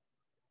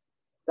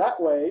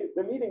 That way,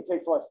 the meeting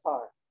takes less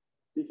time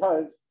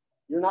because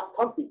you're not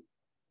comfy,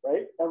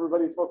 right?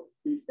 Everybody's supposed to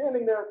be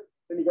standing there.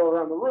 Then you go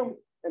around the room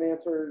and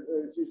answer.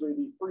 It's usually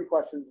these 3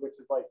 questions, which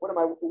is like, what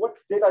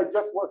did I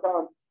just work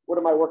on? What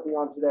am I working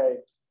on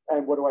today?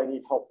 And what do I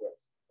need help with?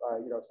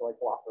 So like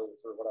blockers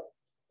or whatever.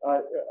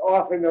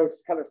 Often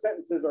those kind of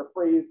sentences are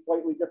phrased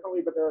slightly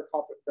differently, but they're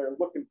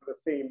looking for the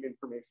same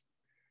information.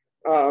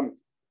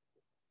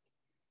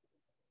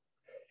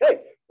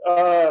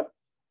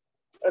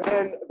 And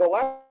then the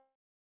last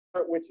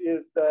part, which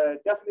is the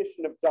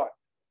definition of done.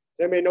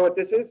 Does anybody know what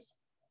this is?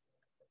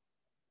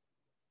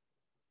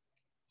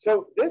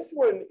 So this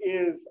one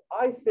is,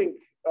 I think,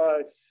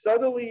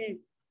 subtly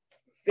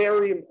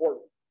very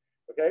important,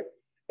 okay?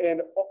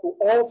 And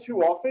all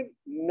too often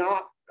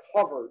not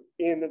covered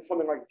in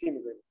something like a team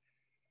agreement,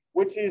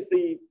 which is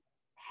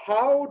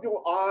how do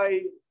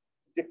I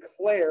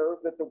declare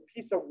that the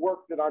piece of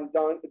work that I'm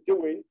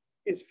doing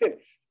is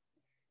finished,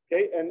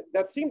 okay? And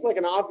that seems like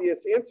an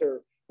obvious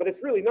answer, but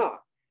it's really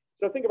not.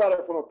 So think about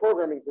it from a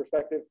programming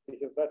perspective,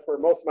 because that's where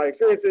most of my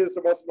experience is,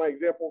 so most of my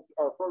examples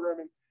are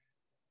programming.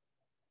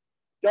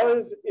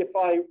 If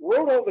I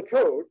wrote all the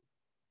code,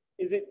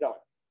 is it done?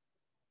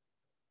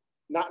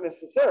 Not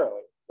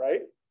necessarily,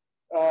 right?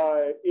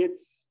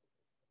 It's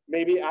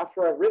maybe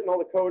after I've written all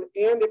the code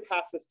and it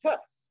passes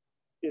tests.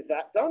 Is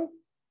that done?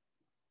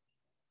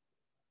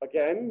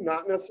 Again,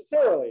 not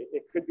necessarily.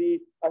 It could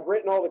be I've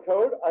written all the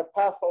code, I've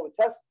passed all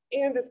the tests,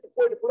 and it's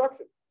deployed to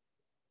production.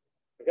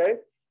 Okay?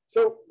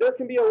 So there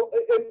can be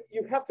and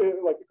you have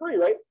to agree,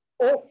 right?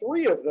 All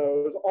 3 of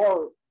those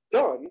are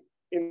done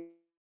in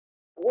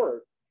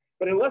Word.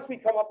 But unless we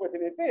come up with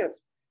in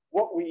advance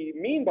what we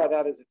mean by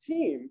that as a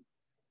team,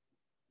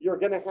 you're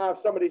going to have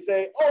somebody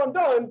say, oh, I'm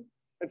done,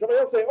 and somebody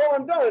else say, oh,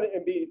 I'm done,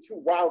 and be 2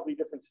 wildly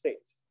different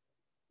states.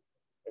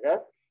 Okay?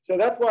 So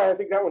that's why I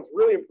think that one's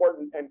really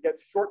important and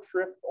gets short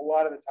shrift a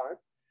lot of the time.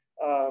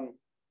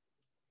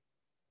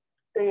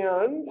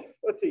 And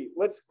let's see,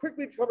 let's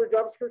quickly cover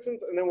job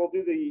descriptions, and then we'll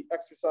do the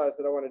exercise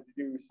that I wanted to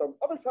do some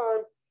other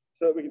time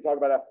so that we can talk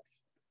about ethics.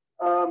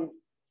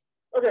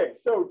 Okay,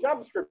 so job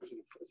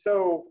descriptions.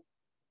 So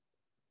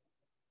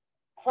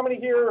how many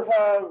here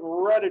have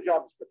read a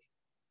job description?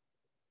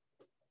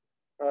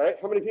 All right,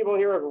 how many people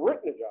here have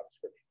written a job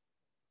description?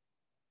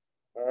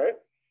 All right,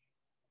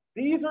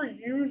 these are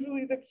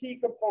usually the key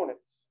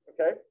components,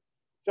 okay?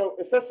 So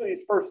especially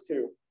these first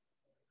 2.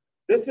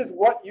 This is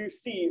what you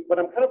see, but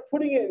I'm kind of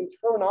putting it in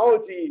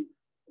terminology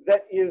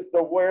that is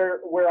where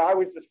I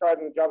was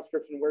describing the job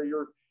description, where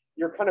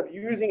you're kind of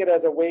using it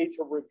as a way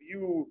to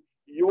review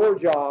your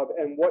job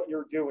and what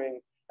you're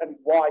doing and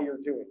why you're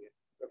doing it,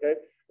 okay?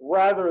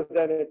 Rather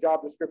than a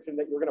job description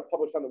that you're going to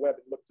publish on the web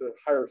and look to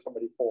hire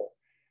somebody for.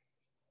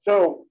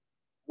 So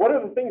what are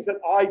the things that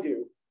I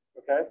do,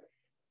 okay?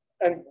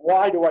 And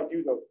why do I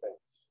do those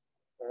things,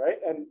 all right?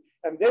 And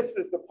And this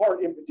is the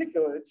part in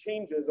particular that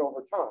changes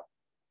over time.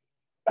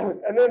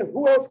 And then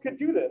who else could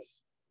do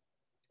this?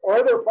 Or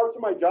are there parts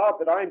of my job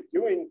that I'm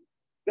doing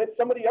that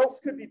somebody else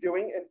could be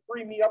doing and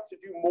free me up to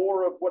do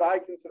more of what I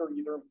consider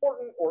either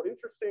important or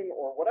interesting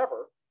or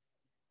whatever?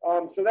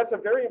 So that's a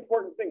very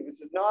important thing.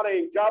 This is not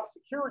a job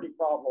security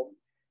problem.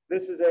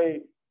 This is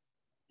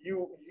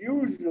you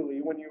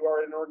usually, when you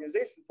are in an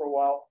organization for a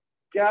while,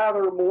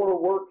 gather more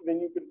work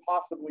than you can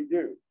possibly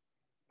do.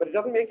 But it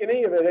doesn't make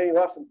any of it any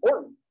less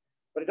important,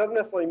 but it doesn't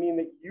necessarily mean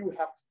that you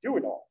have to do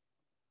it all.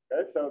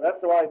 Okay, so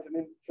that's why it's an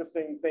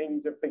interesting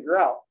thing to figure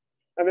out.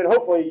 And then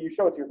hopefully you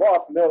show it to your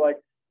boss and they're like,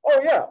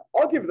 oh yeah,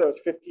 I'll give those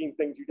 15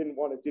 things you didn't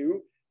want to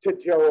do to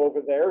Joe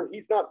over there.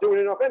 He's not doing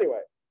enough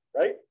anyway,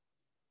 right?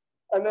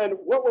 And then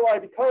what will I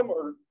become,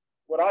 or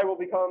what I will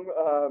become?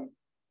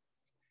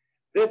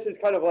 This is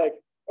kind of like,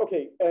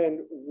 okay,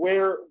 and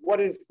where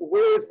is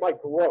my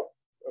growth?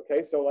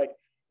 Okay, so like,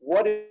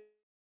 what is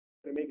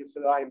to make it so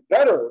that I'm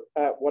better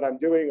at what I'm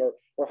doing,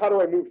 or how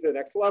do I move to the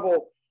next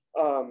level?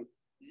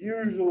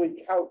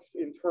 Usually couched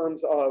in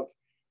terms of,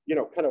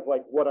 kind of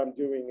like what I'm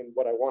doing and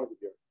what I want to be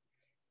doing.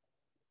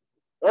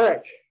 All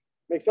right,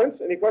 make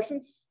sense? Any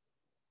questions?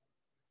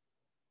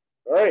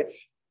 All right,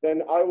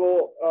 then I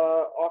will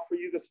offer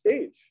you the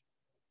stage.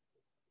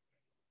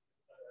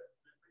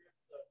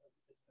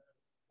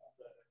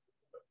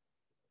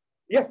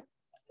 Yeah,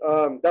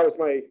 that was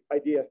my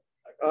idea.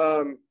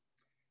 I'm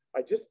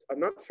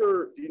not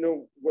sure, do you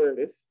know where it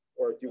is?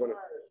 Or do you want to?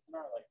 It's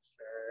not like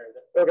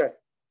shared. Okay,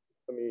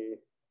 let me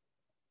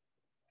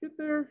get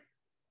there.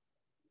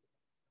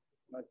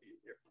 Might be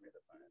easier for me to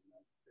find.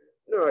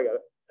 No, I got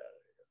it.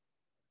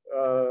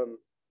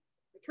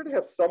 I try to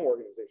have some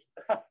organization.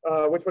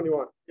 Which one do you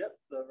want? Yep,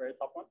 the very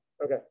top one.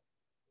 Okay.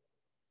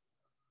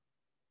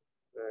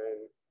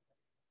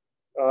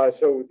 And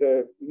so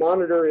the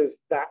monitor is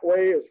that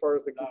way as far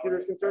as the computer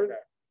is concerned.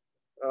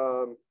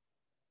 Okay.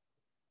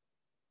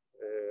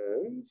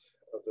 And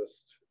I'll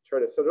just try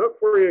to set it up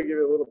for you, give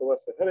you a little bit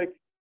less of a headache,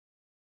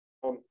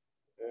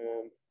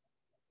 and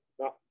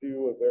not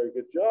do a very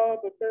good job,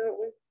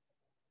 apparently.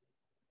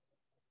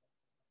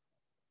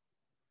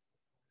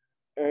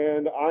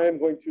 And I'm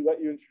going to let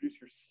you introduce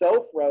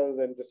yourself rather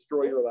than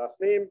destroy your last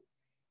name.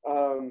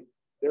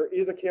 There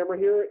is a camera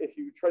here. If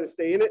you try to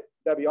stay in it,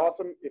 that'd be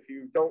awesome. If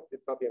you don't,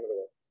 it's not the end of the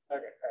world.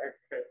 Okay, all right,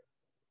 great.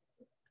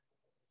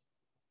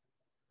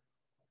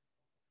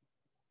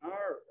 All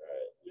right,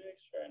 make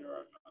sure I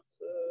run this.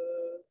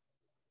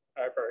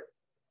 All right, perfect.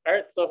 All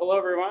right, so hello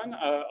everyone.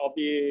 I'll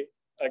be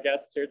a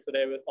guest here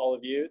today with all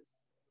of you.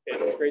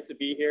 It's great to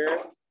be here.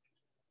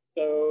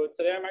 So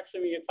today I'm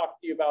actually going to talk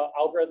to you about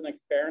algorithmic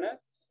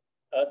fairness,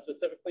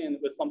 specifically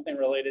with something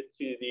related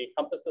to the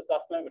COMPAS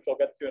assessment, which we'll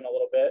get to in a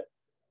little bit.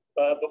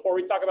 But before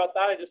we talk about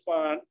that, I just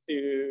want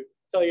to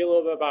tell you a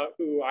little bit about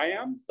who I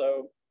am.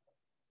 So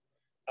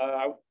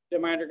I did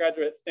my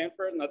undergraduate at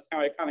Stanford, and that's how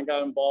I kind of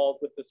got involved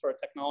with this sort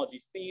of technology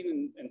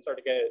scene and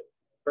started to get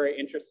very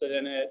interested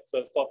in it.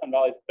 So Silicon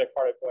Valley is a big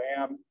part of who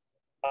I am.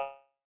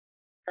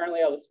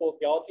 Currently at the School of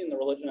Theology in the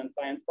Religion and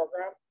Science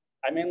program,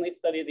 I mainly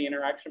study the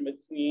interaction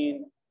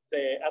between,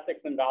 say,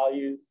 ethics and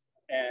values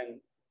and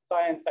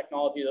science,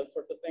 technology, those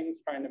sorts of things,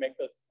 trying to make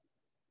this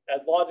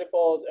as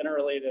logical, as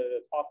interrelated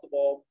as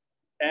possible.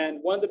 And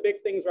one of the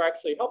big things we're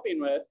actually helping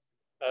with,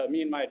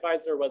 me and my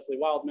advisor, Wesley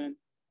Wildman,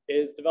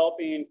 is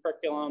developing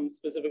curriculum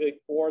specifically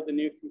for the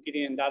new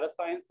Computing and Data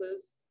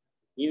Sciences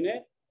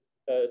unit,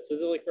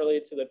 specifically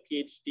related to the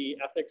PhD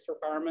ethics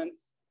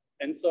requirements.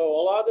 And so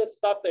a lot of this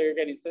stuff that you're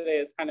getting today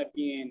is kind of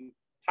being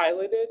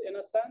piloted in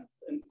a sense.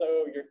 And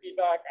so your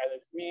feedback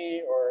either to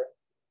me or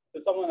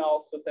to someone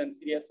else within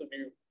CDS would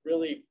be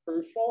really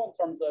crucial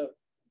in terms of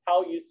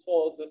how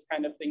useful is this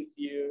kind of thing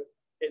to you?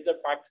 Is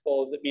it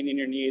practical? Is it meeting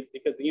your needs?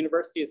 Because the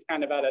university is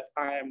kind of at a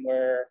time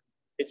where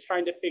it's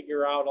trying to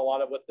figure out a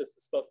lot of what this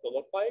is supposed to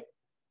look like.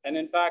 And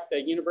in fact,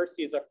 the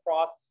universities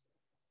across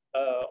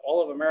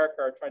all of America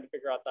are trying to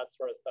figure out that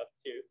sort of stuff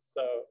too.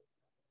 So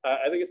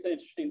I think it's an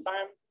interesting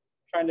time,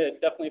 trying to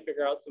definitely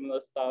figure out some of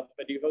this stuff.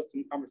 I do host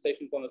some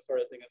conversations on this sort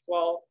of thing as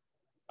well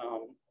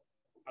on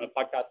a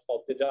podcast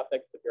called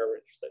Digethics if you're ever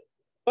interested.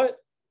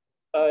 But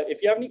if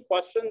you have any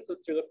questions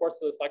through the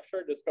course of this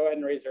lecture, just go ahead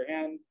and raise your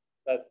hand.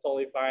 That's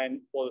totally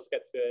fine. We'll just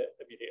get to it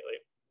immediately.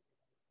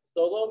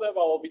 So a little bit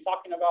about what we'll be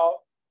talking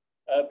about.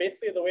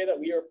 Basically, the way that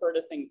we refer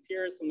to things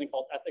here is something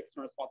called ethics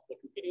and responsible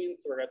computing.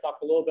 So we're going to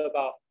talk a little bit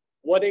about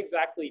what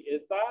exactly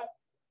is that.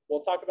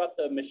 We'll talk about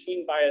the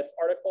machine bias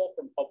article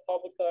from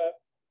PubPublica,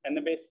 and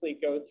then basically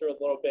go through a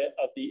little bit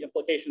of the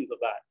implications of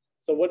that.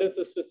 So what is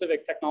the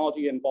specific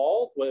technology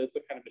involved? What is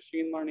the kind of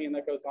machine learning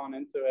that goes on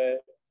into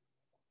it?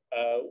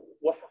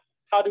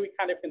 How do we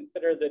kind of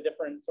consider the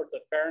different sorts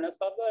of fairness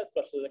of that,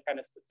 especially the kind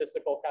of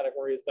statistical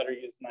categories that are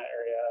used in that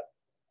area?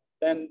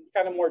 Then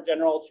kind of more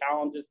general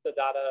challenges to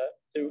data,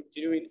 to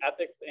doing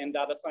ethics and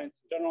data science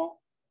in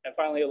general. And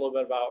finally, a little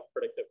bit about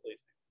predictive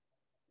policing.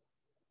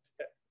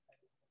 Okay.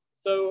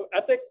 So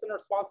ethics and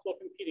responsible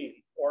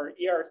computing, or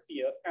ERC,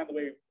 that's kind of the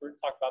way we're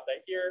talking about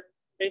that here.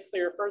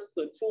 basically refers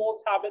to the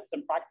tools, habits,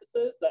 and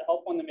practices that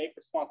help one to make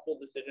responsible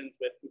decisions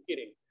with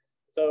computing.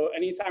 So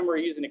anytime we're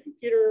using a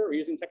computer or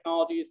using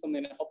technology,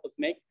 something to help us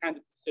make kind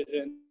of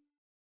decisions,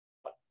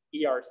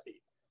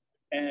 ERC.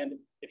 And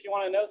if you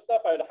want to know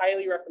stuff, I would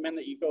highly recommend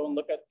that you go and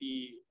look at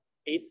the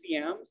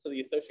ACM, so the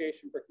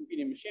Association for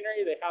Computing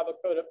Machinery. They have a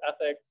code of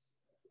ethics.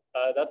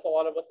 That's a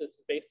lot of what this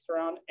is based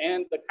around,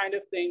 and the kind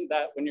of thing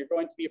that when you're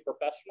going to be a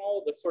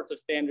professional, the sorts of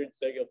standards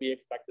that you'll be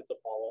expected to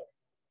follow.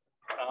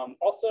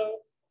 Also,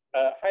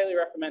 highly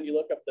recommend you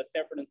look up the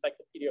Stanford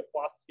Encyclopedia of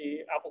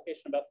Philosophy,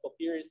 Application of Ethical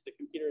Theories to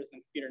Computers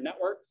and Computer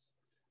Networks.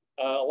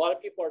 A lot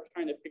of people are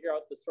trying to figure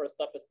out this sort of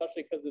stuff,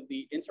 especially because of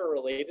the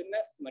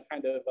interrelatedness and the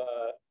kind of,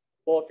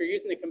 well, if you're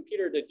using a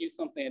computer to do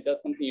something, it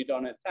does something you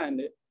don't intend,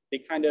 the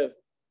kind of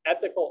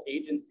ethical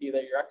agency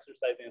that you're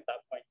exercising at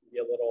that point can be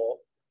a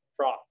little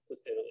fraught, to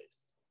say the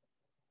least.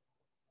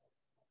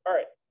 All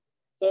right,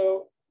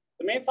 so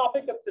the main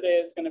topic of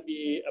today is going to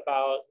be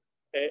about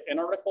an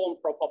article in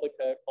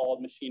ProPublica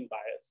called Machine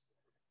Bias.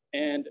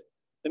 And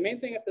the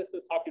main thing that this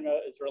is talking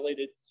about is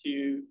related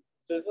to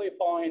specifically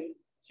following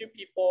two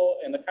people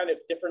and the kind of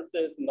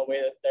differences in the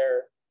way that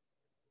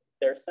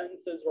their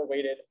sentences were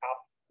weighted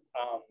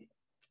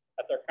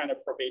at their kind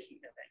of probation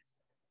hearings.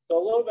 So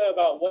a little bit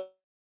about what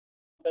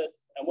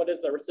this and what is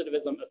a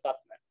recidivism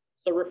assessment.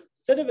 So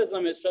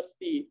recidivism is just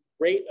the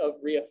rate of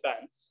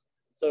reoffense.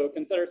 So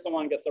consider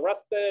someone gets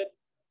arrested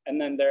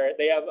and then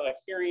they have a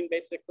hearing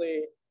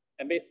basically,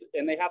 and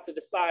they have to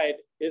decide,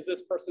 is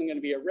this person going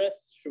to be a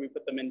risk? Should we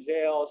put them in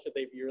jail? Should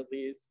they be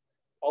released?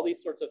 All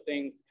these sorts of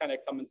things kind of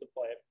come into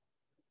play.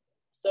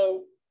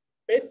 So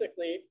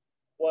basically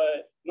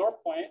what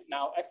Northpoint,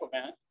 now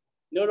Equivant,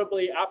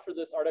 notably after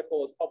this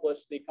article was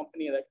published, the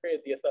company that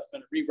created the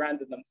assessment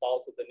rebranded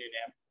themselves with a new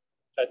name,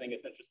 which I think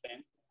is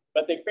interesting.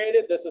 But they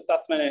created this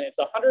assessment and it's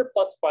 100+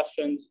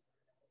 questions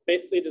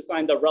basically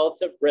designed the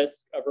relative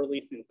risk of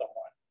releasing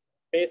someone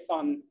based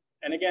on,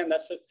 and again,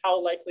 that's just how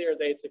likely are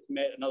they to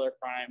commit another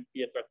crime,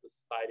 be a threat to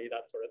society,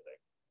 that sort of thing.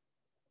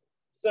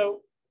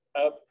 So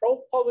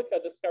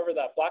ProPublica discovered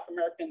that Black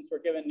Americans were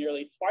given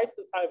nearly twice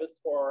as high of a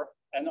score,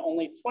 and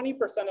only 20%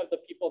 of the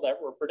people that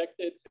were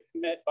predicted to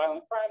commit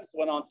violent crimes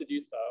went on to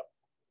do so.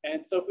 And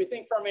so if we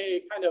think from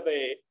a kind of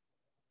a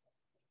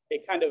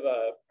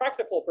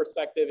practical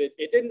perspective,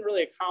 it didn't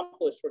really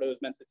accomplish what it was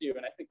meant to do.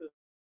 And I think this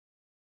is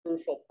a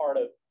crucial part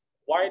of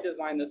why I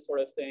designed this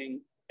sort of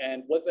thing,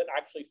 and was it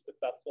actually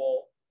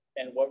successful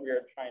in what we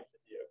were trying to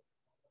do.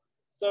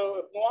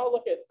 So if we want to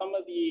look at some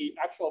of the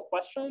actual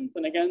questions,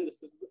 and again,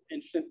 this is an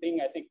interesting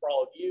thing, I think, for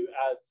all of you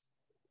as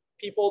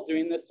people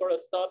doing this sort of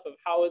stuff, of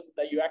how is it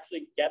that you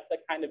actually get the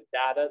kind of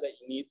data that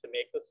you need to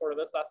make this sort of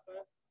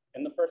assessment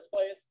in the first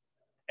place.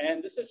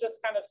 And this is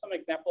just kind of some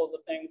examples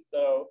of things.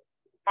 So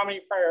how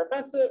many prior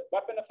offenses,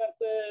 weapon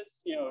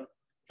offenses,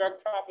 drug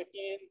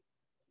trafficking,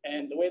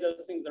 and the way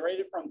those things are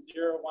rated from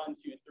 0, 1,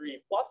 2,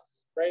 3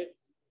 plus, right?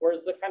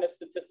 Whereas the kind of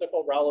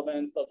statistical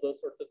relevance of those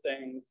sorts of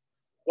things,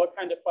 what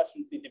kind of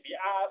questions need to be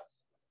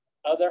asked.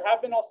 There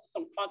have been also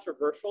some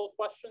controversial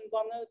questions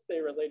on this,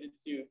 say related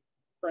to,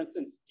 for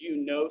instance, do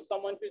you know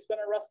someone who's been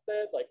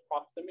arrested, like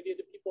proximity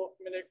to people who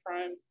committed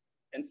crimes?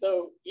 And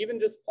so even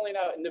just pulling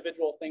out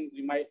individual things,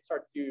 we might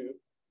start to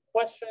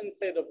question,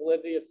 say, the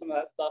validity of some of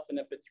that stuff, and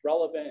if it's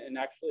relevant in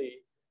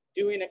actually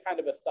doing a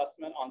kind of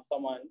assessment on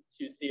someone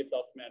to see if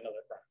they'll commit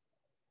another crime.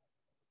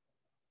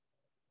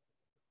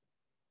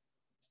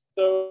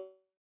 So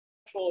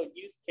actual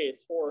use case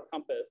for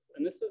Compass,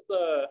 and this is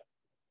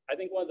I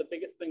think one of the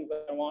biggest things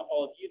that I want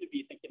all of you to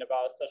be thinking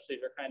about, especially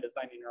if you're kind of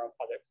designing your own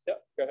projects.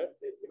 Yep, go ahead.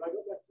 If I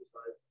go back to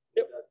slides,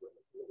 yep. That's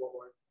one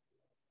more.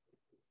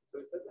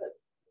 So it said that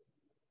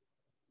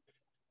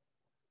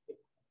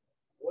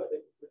was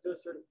there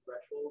a certain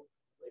threshold?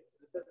 Like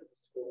it said it's a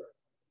score.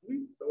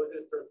 Mm-hmm. So was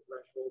it a certain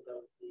threshold that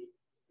would need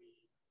to be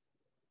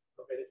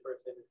okay? This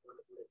person is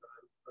going to commit a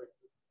crime.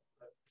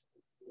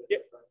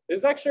 Yeah, this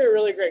is actually a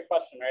really great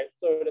question, right?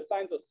 So it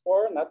assigns a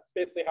score, and that's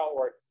basically how it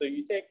works. So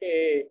you take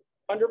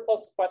 100+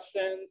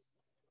 questions,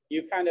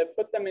 you kind of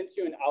put them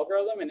into an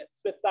algorithm, and it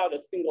spits out a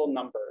single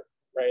number,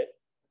 right?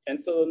 And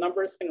so the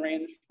numbers can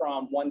range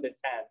from 1 to 10.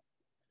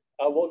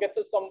 We'll get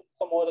to some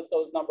what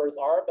those numbers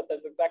are, but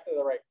that's exactly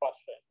the right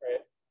question,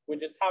 right?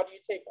 Which is, how do you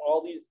take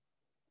all these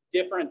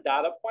different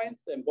data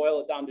points and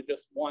boil it down to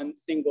just one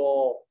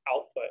single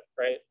output,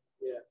 right?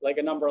 Yeah. Like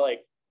a number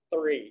like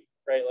 3.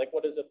 Right? Like,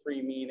 what does a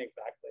 3 mean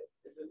exactly?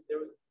 There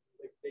was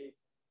like they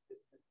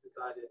just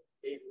decided,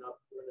 gave enough,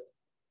 we're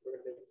gonna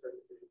make a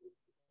certain decision.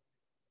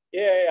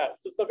 Yeah.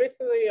 So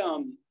basically,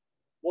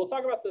 we'll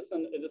talk about this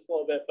in just a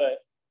little bit, but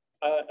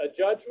a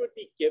judge would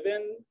be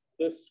given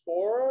the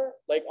score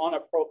like on a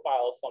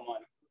profile of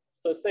someone.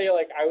 So say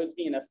like I was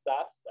being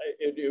assessed,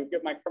 it would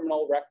give my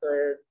criminal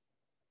record,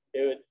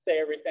 it would say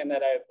everything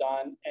that I've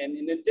done, and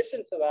in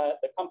addition to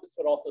that, the Compass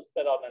would also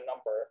spit out a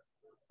number.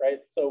 Right?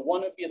 So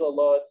 1 would be the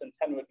lowest and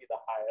 10 would be the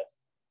highest.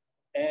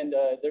 And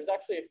there's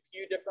actually a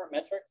few different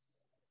metrics,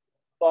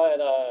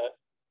 but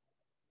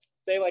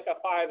say like a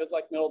 5 is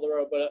like middle of the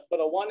road, but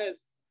a 1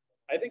 is,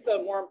 I think the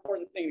more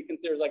important thing to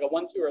consider is like a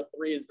 1, 2, or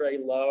 3 is very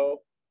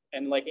low.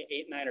 and like an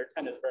 8, 9, or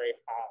 10 is very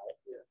high,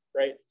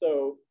 right?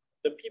 So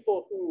the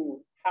people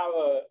who have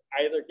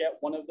either get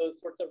one of those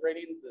sorts of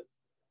ratings is,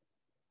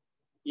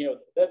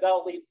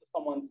 that'll lead to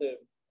someone to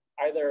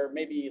either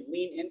maybe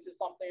lean into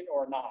something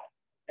or not.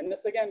 And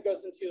this again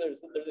goes into,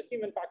 there's a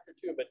human factor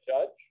too of a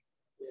judge.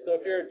 So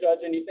if you're a judge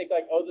and you think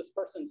like, oh, this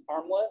person's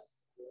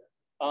harmless,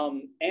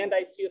 and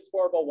I see a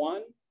score of a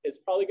 1, it's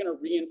probably going to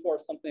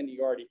reinforce something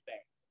you already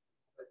think.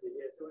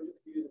 Yeah, so we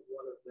just use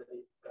one of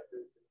many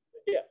factors.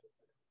 Yeah,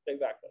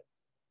 exactly.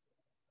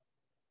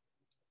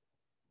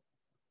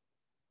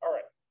 All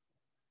right.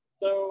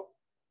 So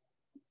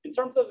in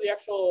terms of the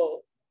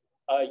actual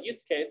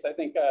use case, I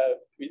think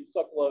we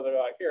spoke a little bit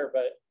about here,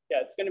 but yeah,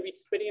 it's going to be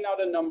spitting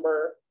out a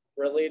number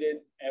related,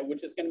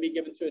 which is going to be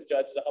given to a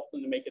judge to help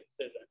them to make a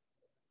decision.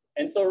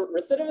 And so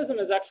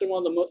recidivism is actually one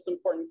of the most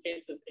important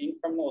cases in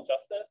criminal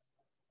justice,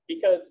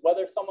 because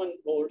whether someone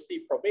will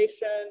receive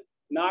probation,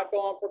 not go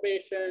on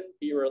probation,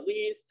 be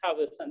released, have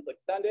their sentence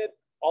extended,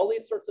 all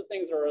these sorts of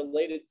things are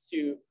related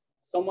to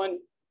someone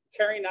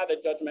carrying out a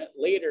judgment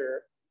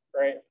later,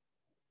 right?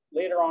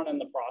 Later on in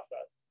the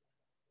process.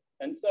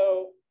 And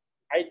so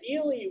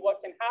ideally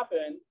what can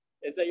happen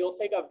is that you'll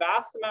take a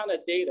vast amount of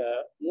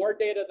data, more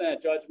data than a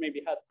judge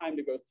maybe has time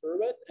to go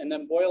through it, and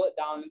then boil it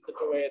down in such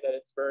a way that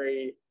it's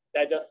very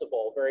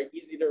digestible, very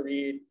easy to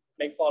read,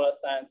 makes a lot of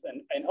sense,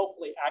 and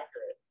hopefully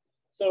accurate.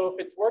 So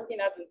if it's working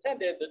as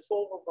intended, the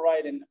tool will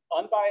provide an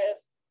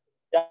unbiased,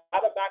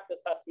 data-backed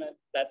assessment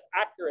that's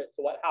accurate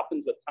to what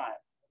happens with time.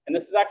 And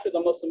this is actually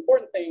the most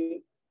important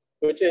thing,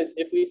 which is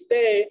if we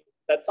say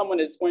that someone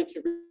is going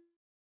to,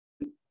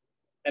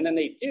 and then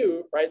they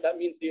do, right, that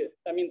means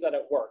that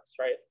it works,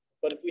 right?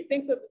 But if we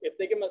think that if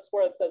they give them a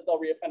score that says they'll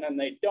reoffend and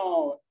they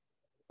don't,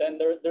 then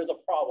there's a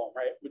problem,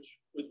 right? Which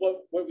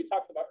was what we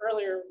talked about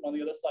earlier, one of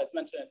the other slides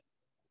mentioned.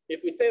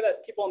 If we say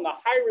that people in the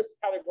high risk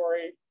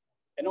category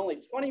and only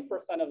 20%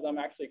 of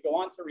them actually go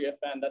on to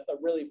reoffend, that's a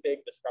really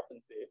big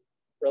discrepancy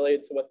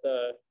related to what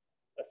the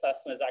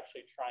assessment is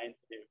actually trying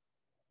to do.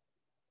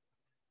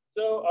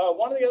 So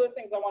one of the other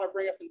things I want to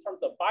bring up in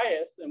terms of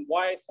bias and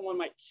why someone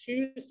might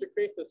choose to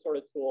create this sort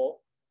of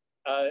tool,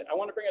 I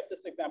want to bring up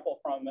this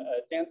example from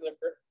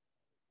Danziger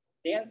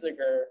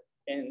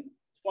in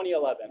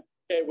 2011.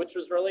 Okay, which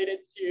was related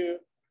to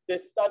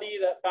this study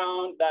that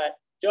found that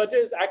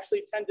judges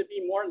actually tend to be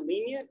more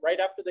lenient right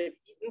after they've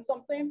eaten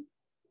something,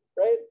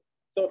 right?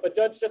 So if a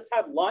judge just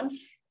had lunch,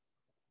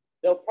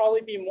 they'll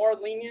probably be more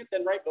lenient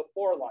than right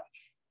before lunch.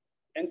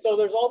 And so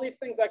there's all these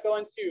things that go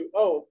into,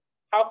 oh,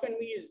 how can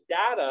we use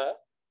data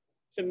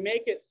to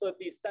make it so that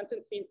these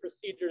sentencing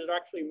procedures are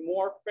actually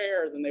more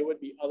fair than they would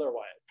be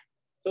otherwise?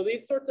 So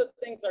these sorts of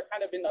things are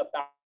kind of in the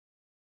back.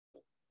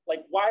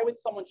 Like, why would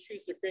someone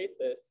choose to create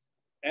this?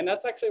 And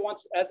that's actually,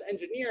 as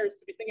engineers,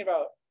 to be thinking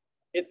about,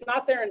 it's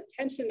not their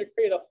intention to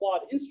create a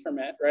flawed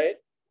instrument, right?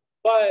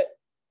 But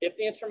if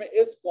the instrument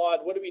is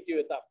flawed, what do we do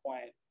at that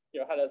point?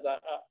 How does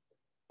that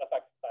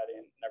affect society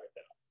and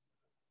everything else?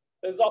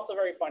 This is also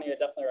very funny. I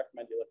definitely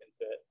recommend you look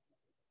into it.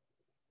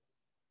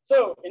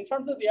 So in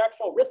terms of the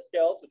actual risk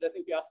scales, which I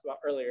think you asked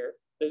about earlier,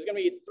 there's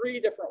going to be 3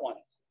 different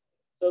ones.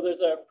 So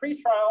there's a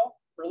pretrial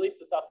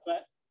release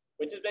assessment,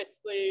 which is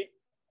basically,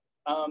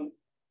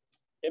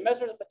 it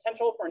measures the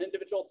potential for an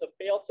individual to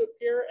fail to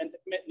appear and to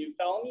commit new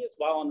felonies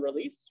while on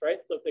release,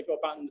 right? So if they go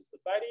out into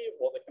society,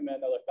 will they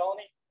commit another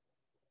felony?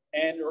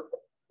 And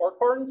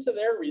according to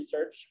their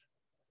research,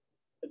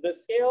 the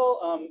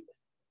scale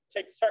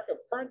takes track of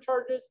current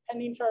charges,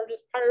 pending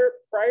charges,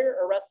 prior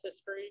arrest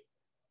history,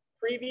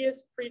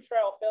 previous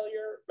pretrial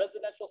failure,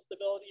 residential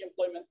stability,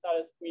 employment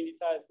status, community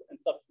ties, and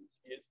substance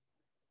abuse.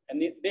 And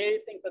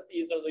they think that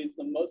these are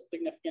the most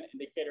significant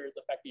indicators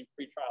affecting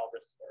pretrial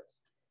risk scores.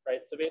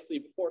 Right, so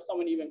basically before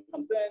someone even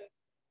comes in,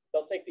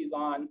 they'll take these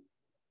on,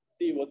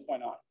 see what's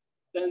going on.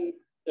 Then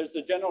there's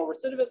the general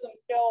recidivism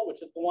scale, which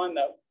is the one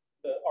that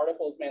the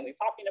article is mainly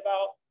talking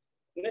about.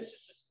 And this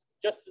is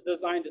just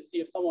designed to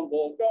see if someone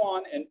will go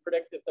on and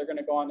predict if they're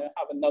going to go on to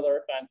have another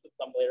offense at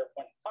some later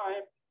point in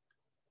time.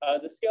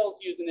 The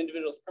scales use an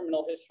individual's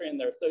criminal history and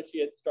their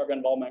associates' drug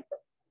involvement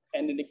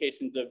and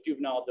indications of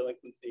juvenile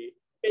delinquency.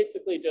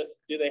 Basically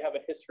just, do they have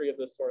a history of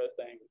this sort of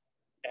thing?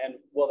 And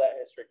will that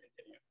history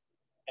continue?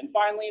 And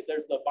finally,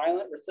 there's the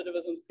violent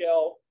recidivism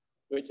scale,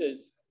 which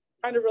is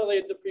kind of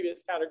related to the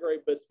previous category,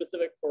 but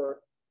specific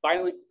for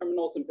violent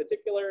criminals in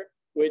particular,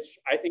 which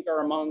I think are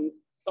among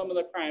some of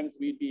the crimes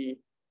we'd be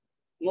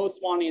most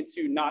wanting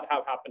to not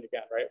have happen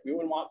again, right? We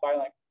wouldn't want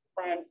violent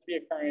crimes to be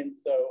occurring.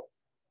 So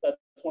that's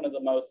one of the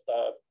most,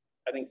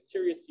 I think,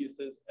 serious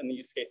uses and the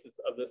use cases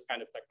of this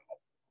kind of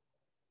technology.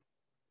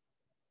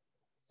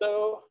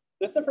 So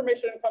this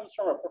information comes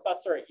from a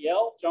professor at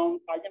Yale, Joan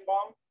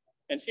Feigenbaum.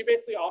 And she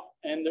basically,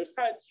 and there's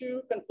kind of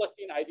 2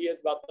 conflicting ideas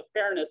about the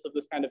fairness of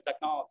this kind of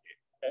technology,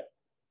 okay?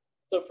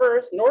 So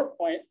first, North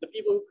Point, the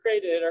people who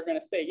created it are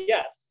gonna say,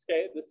 yes,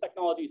 okay, this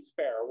technology is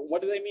fair.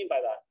 What do they mean by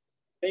that?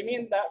 They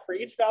mean that for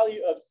each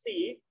value of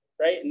C,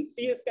 right, and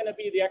C is gonna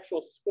be the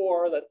actual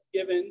score that's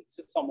given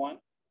to someone,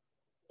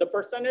 the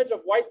percentage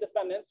of white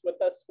defendants with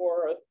that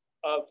score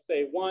of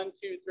say 1,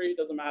 2, 3,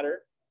 doesn't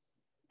matter,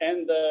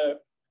 and the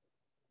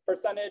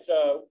percentage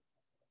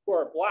who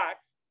are Black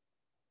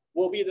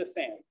will be the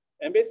same.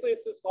 And basically,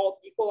 this is called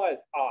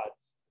equalized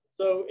odds.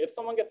 So if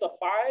someone gets a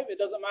 5, it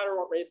doesn't matter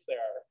what race they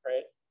are,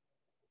 right?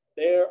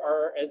 They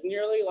are as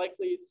nearly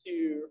likely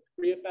to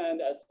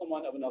reoffend as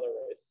someone of another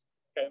race,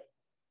 okay?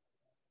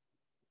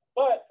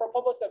 But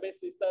ProPublica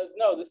basically says,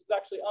 no, this is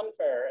actually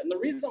unfair. And the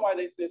reason why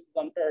they say this is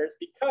unfair is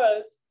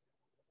because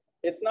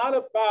it's not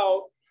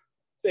about,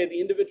 say, the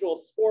individual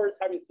scores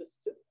having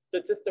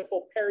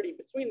statistical parity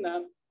between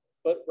them,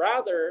 but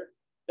rather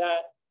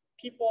that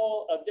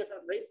people of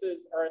different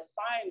races are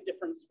assigned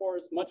different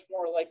scores much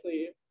more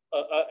likely,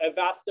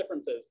 vast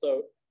differences.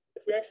 So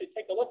if we actually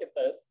take a look at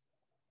this,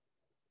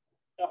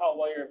 I don't know how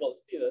well you're able to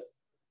see this,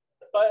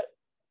 but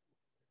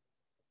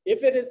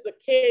if it is the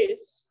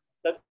case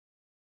that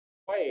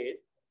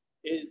white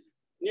is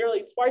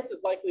nearly twice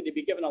as likely to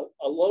be given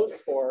a low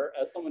score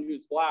as someone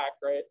who's Black,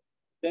 right?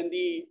 Then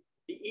the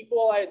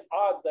equalized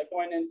odds that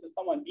going into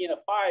someone being a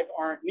 5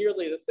 aren't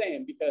nearly the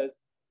same because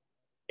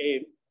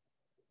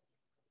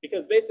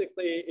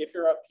basically if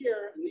you're up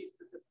here in these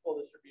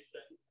statistical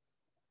distributions,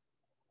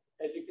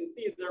 as you can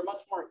see, they're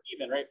much more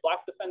even, right?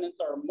 Black defendants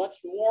are much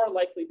more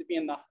likely to be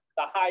in the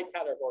high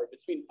category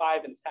between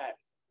 5 and 10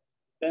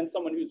 than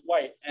someone who's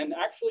white. And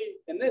actually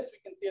in this, we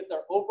can see that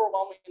they're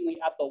overwhelmingly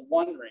at the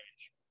 1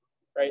 range,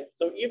 right?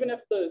 So even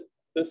if the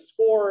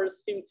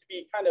scores seem to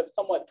be kind of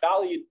somewhat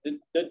valued,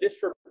 the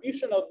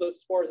distribution of those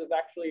scores is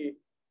actually,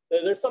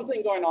 there's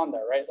something going on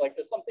there, right? Like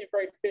there's something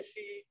very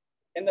fishy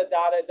in the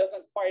data. It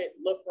doesn't quite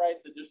look right.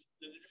 The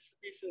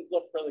distributions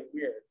look really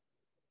weird.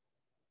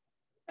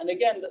 And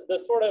again, the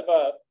sort of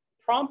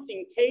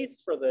prompting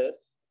case for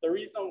this, the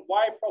reason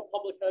why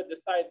ProPublica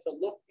decided to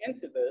look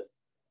into this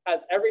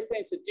has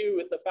everything to do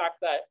with the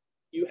fact that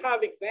you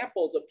have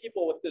examples of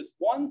people with this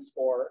 1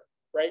 score,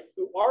 right,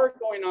 who are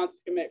going on to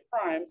commit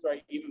crimes,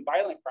 right, even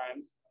violent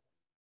crimes,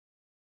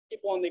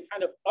 people in the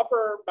kind of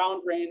upper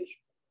bound range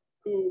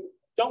who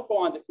don't go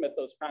on to commit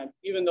those crimes,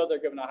 even though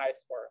they're given a high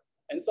score.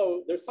 And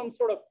so there's some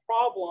sort of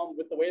problem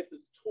with the way that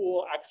this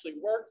tool actually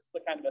works, the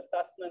kind of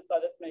assessments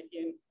that it's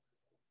making.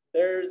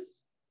 There's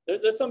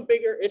some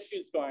bigger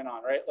issues going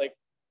on, right? Like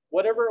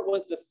whatever it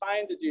was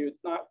designed to do,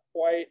 it's not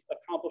quite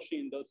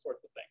accomplishing those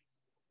sorts of things.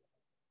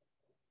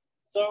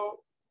 So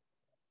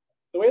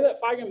the way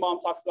that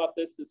Feigenbaum talks about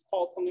this is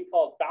called something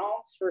called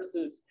balance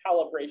versus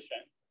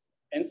calibration.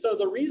 And so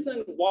the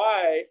reason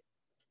why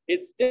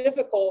it's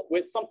difficult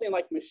with something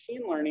like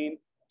machine learning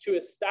to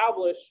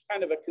establish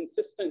kind of a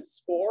consistent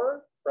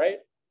score, right?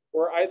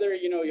 Where either,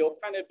 you'll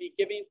kind of be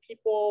giving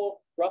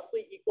people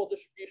roughly equal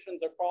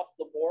distributions across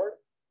the board,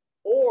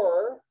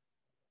 or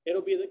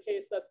it'll be the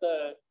case that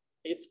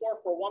a score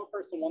for one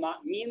person will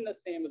not mean the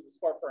same as a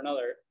score for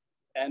another.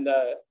 And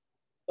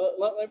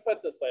let me put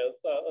it this way.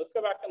 Let's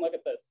go back and look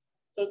at this.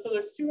 So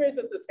there's 2 ways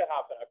that this could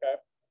happen, okay?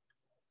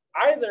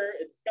 Either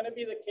it's going to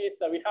be the case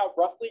that we have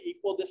roughly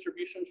equal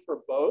distributions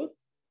for both,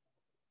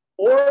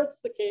 or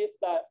it's the case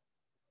that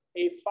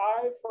a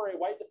 5 for a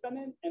white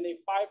defendant and a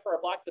 5 for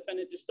a Black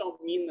defendant just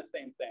don't mean the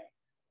same thing,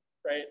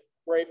 right?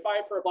 Where a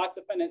 5 for a Black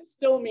defendant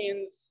still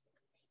means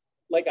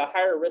like a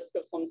higher risk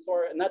of some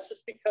sort. And that's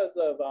just because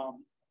of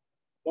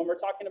when we're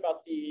talking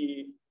about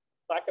the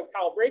lack of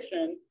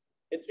calibration,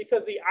 it's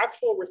because the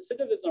actual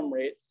recidivism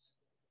rates,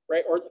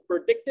 right, or the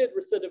predicted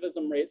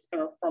recidivism rates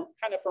kind of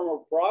from a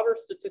broader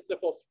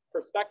statistical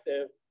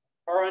perspective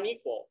are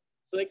unequal.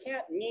 So they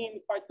can't mean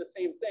quite the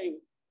same thing.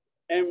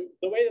 And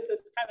the way that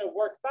this kind of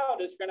works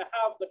out is you're going to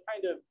have the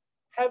kind of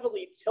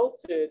heavily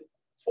tilted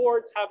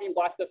towards having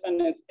Black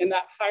defendants in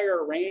that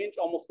higher range,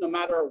 almost no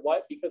matter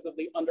what, because of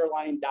the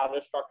underlying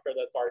data structure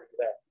that's already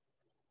there.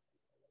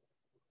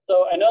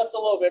 So I know it's a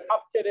little bit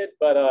complicated,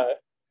 but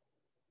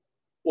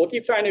we'll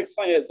keep trying to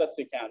explain it as best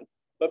we can.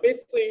 But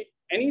basically,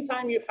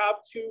 anytime you have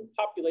 2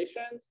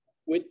 populations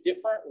with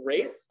different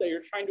rates that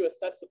you're trying to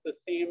assess with the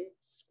same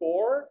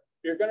score,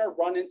 you're going to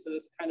run into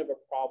this kind of a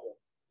problem.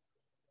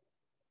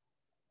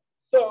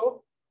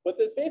 So what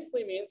this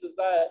basically means is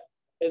that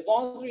as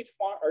long as we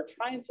are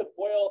trying to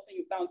boil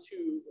things down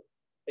to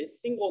a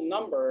single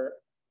number,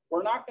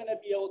 we're not going to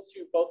be able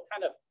to both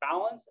kind of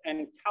balance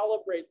and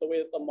calibrate the way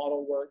that the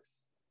model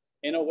works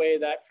in a way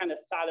that kind of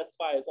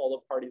satisfies all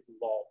the parties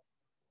involved.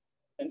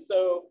 And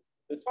so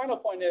this final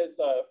point is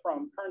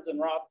from Kearns and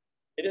Roth.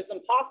 It is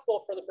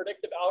impossible for the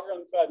predictive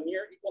algorithm to have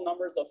near equal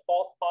numbers of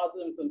false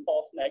positives and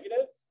false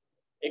negatives.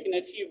 It can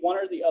achieve one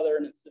or the other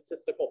in its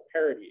statistical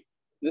parity.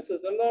 This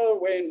is another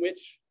way in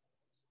which,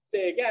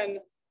 say again,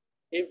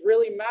 it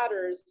really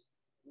matters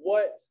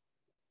what,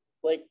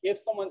 like if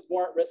someone's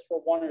more at risk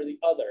for one or the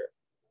other.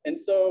 And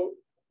so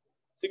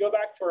to go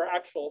back to our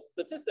actual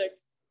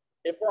statistics,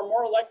 if we're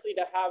more likely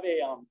to have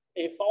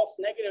a false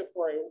negative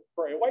for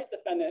a white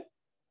defendant,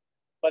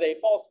 but a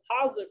false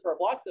positive for a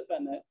Black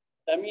defendant,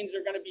 that means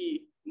you're going to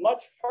be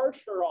much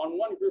harsher on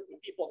one group of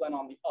people than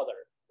on the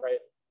other,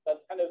 right? That's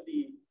kind of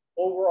the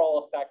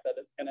overall effect that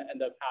it's going to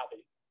end up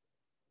having.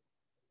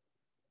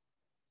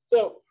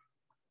 So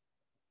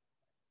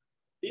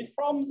these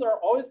problems are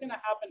always going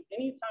to happen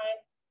anytime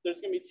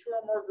there's going to be 2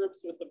 or more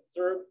groups with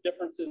observed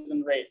differences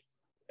in rates.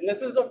 And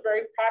this is a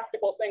very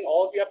practical thing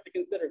all of you have to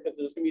consider, because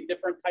there's going to be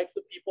different types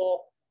of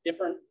people,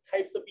 different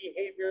types of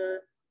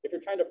behavior. If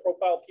you're trying to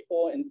profile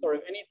people in sort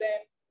of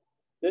anything,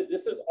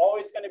 this is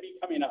always going to be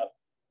coming up.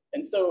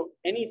 And so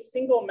any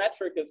single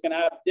metric is going to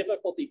have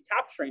difficulty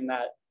capturing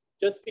that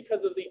just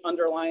because of the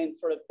underlying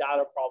sort of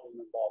data problem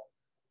involved.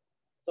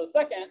 So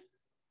second,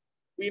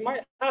 we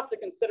might have to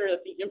consider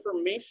that the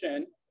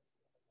information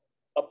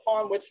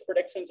upon which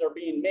predictions are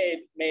being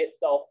made may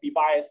itself be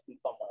biased in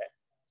some way.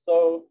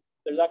 So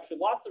there's actually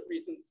lots of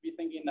reasons to be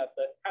thinking that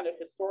the kind of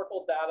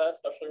historical data,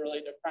 especially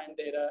related to crime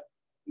data,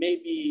 may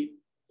be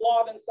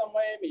flawed in some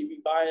way, may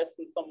be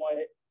biased in some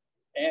way.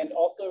 And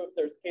also, if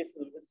there's cases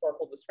of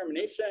historical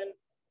discrimination,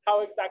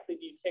 how exactly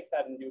do you take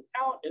that into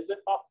account? Is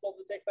it possible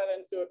to take that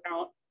into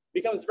account?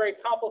 It becomes very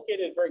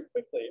complicated very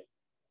quickly.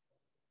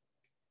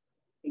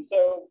 And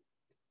so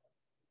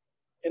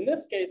in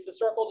this case,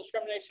 historical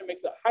discrimination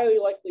makes it highly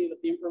likely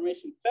that the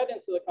information fed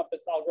into the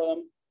COMPAS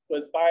algorithm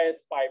was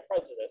biased by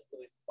prejudice,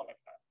 at least to some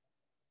extent.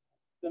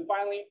 Then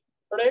finally,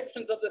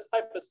 predictions of this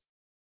type of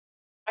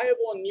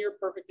reliable and near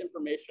perfect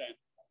information.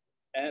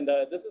 And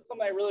this is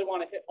something I really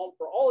want to hit home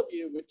for all of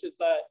you, which is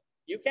that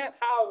you can't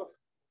have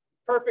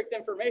perfect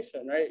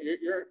information, right?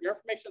 Your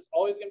information is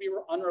always going to be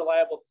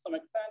unreliable to some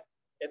extent.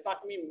 It's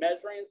not going to be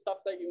measuring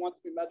stuff that you want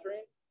to be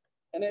measuring.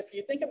 And if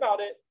you think about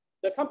it,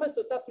 the COMPAS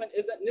assessment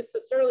isn't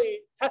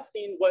necessarily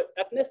testing what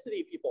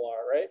ethnicity people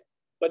are, right?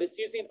 But it's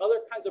using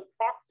other kinds of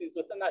proxies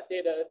within that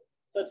data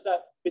such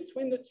that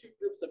between the 2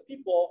 groups of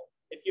people,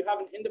 if you have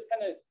an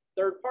independent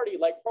third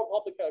party like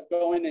ProPublica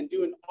go in and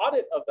do an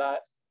audit of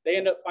that, they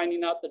end up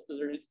finding out that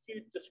there's a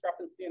huge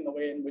discrepancy in the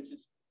way in which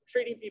it's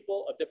treating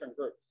people of different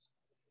groups.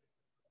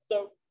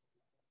 So,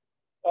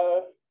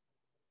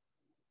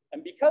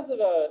 and because of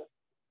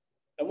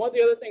and one of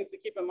the other things to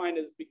keep in mind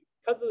is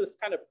because of this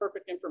kind of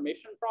perfect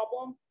information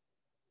problem,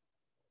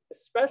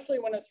 especially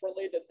when it's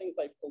related to things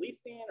like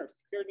policing or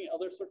security and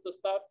other sorts of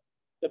stuff,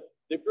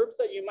 the groups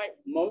that you might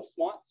most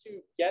want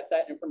to get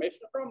that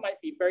information from might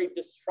be very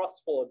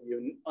distrustful of you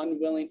and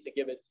unwilling to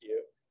give it to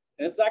you.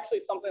 And it's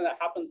actually something that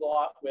happens a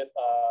lot with,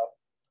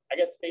 I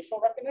guess,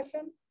 facial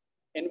recognition,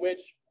 in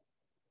which,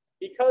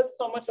 because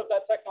so much of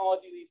that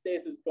technology these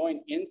days is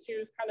going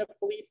into kind of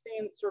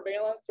policing,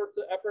 surveillance sorts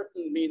of efforts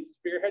and being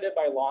spearheaded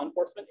by law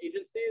enforcement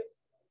agencies,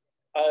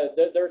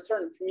 there are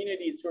certain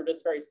communities who are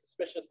just very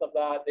suspicious of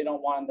that. They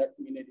don't want in their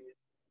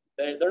communities.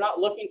 They're not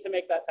looking to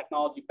make that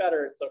technology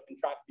better so it can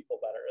track people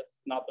better.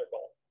 It's not their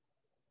goal.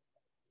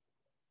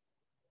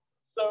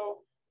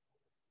 So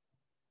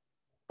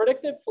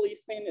predictive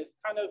policing is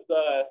kind of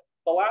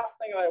the last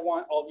thing that I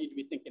want all of you to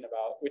be thinking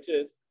about, which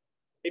is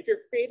if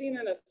you're creating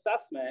an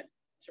assessment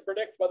to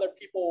predict whether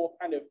people will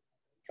kind of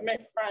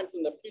commit crimes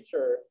in the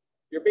future,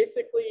 you're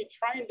basically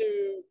trying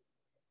to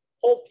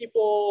hold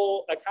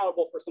people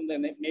accountable for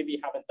something they maybe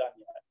haven't done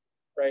yet,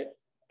 right?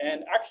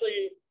 And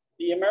actually,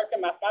 the American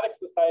Mathematics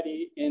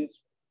Society in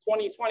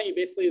 2020,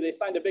 basically they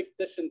signed a big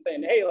petition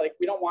saying, hey, like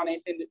we don't want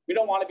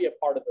to be a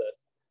part of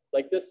this.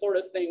 Like this sort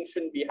of thing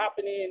shouldn't be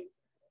happening.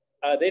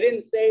 They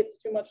didn't say it's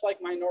too much like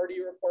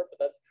Minority Report, but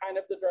that's kind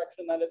of the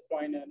direction that it's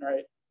going in,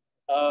 right?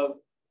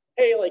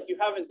 Hey, like you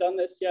haven't done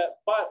this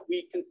yet, but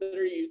we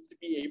consider you to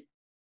be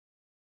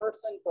a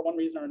person for one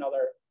reason or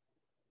another.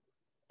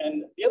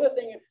 And the other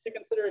thing to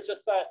consider is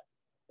just that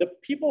the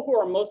people who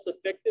are most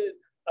affected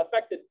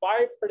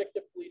by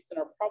predictive policing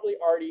are probably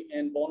already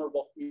in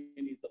vulnerable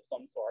communities of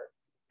some sort.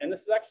 And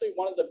this is actually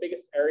one of the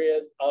biggest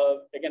areas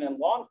of, again, in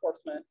law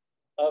enforcement,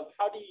 of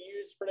how do you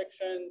use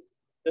predictions?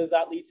 Does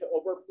that lead to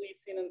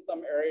over-policing in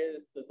some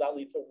areas? Does that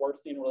lead to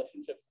worsening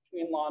relationships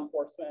between law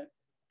enforcement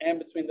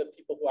and between the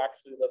people who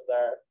actually live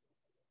there?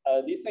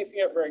 These things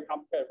can get very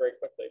complicated very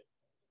quickly.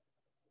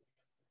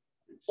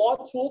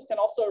 Flawed tools can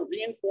also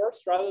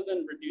reinforce rather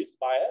than reduce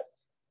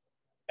bias.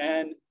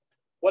 And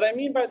what I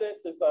mean by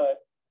this is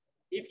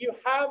if you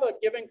have a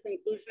given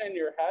conclusion in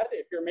your head,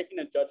 if you're making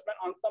a judgment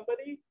on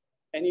somebody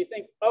and you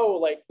think, oh,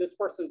 like this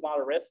person is not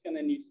a risk, and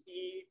then you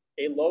see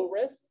a low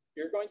risk,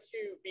 you're going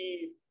to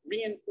be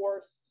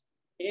reinforced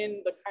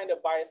in the kind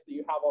of bias that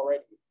you have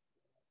already.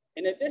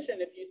 In addition,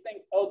 if you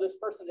think, oh, this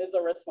person is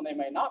a risk when they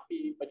might not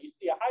be, but you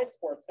see a high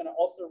score, it's going to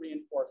also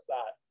reinforce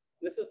that.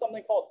 This is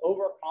something called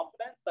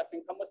overconfidence that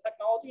can come with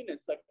technology, and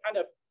it's a kind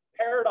of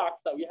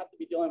paradox that we have to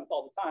be dealing with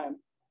all the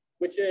time,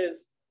 which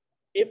is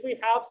if we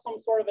have some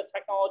sort of a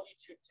technology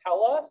to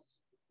tell us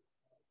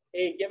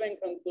a given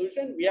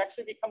conclusion, we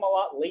actually become a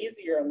lot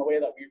lazier in the way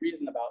that we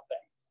reason about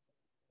things.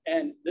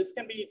 And this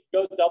can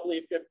go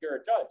doubly if you're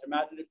a judge.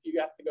 Imagine if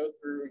you have to go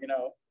through,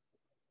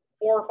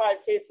 4 or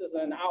 5 cases in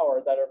an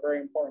hour that are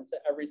very important to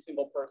every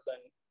single person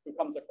who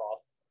comes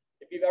across.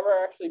 If you've ever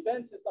actually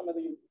been to some of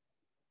these,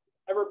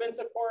 ever been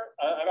to court?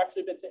 I've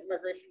actually been to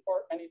immigration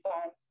court many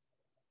times.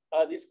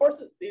 These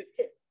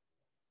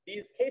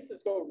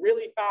cases go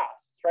really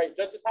fast, right?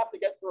 Judges have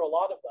to get through a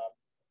lot of them.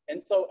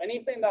 And so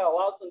anything that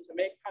allows them to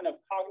make kind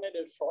of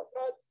cognitive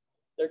shortcuts,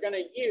 they're going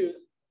to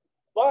use.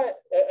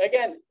 But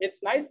again,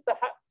 it's nice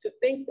to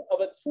think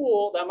of a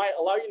tool that might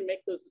allow you to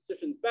make those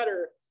decisions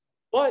better,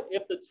 But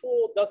if the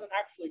tool doesn't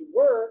actually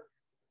work,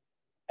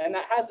 and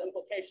that has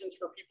implications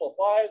for people's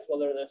lives,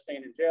 whether they're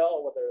staying in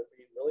jail, whether they're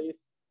being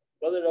released,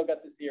 whether they'll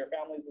get to see their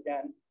families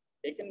again,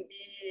 it can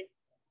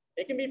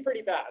be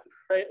pretty bad,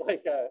 right?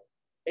 Like a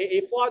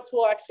flawed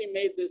tool actually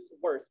made this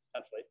worse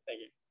potentially. Thank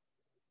you.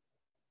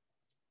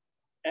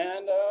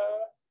 And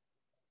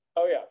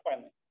oh yeah,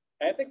 finally.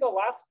 And I think the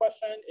last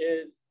question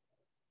is,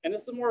 and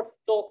this is a more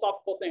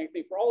philosophical thing, I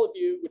think, for all of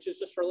you, which is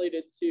just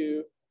related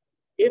to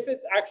if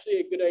it's actually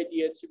a good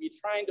idea to be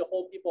trying to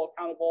hold people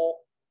accountable,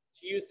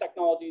 to use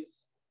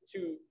technologies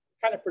to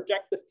kind of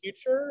project the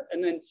future,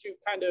 and then to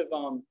kind of,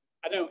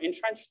 I don't know,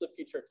 entrench the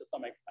future to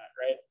some extent,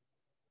 right?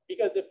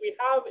 Because if we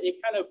have a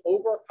kind of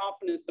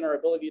overconfidence in our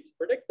ability to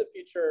predict the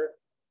future,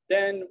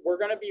 then we're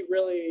going to be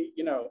really,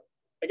 you know,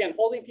 again,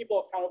 holding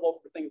people accountable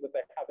for things that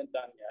they haven't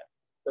done yet.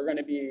 We're going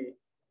to be,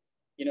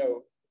 you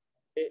know,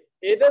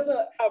 it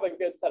doesn't have a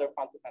good set of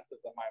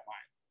consequences in my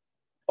mind.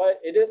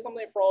 But it is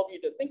something for all of you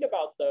to think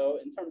about,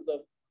 though, in terms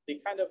of the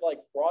kind of like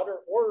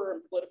broader order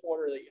and political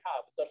order that you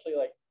have, especially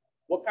like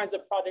what kinds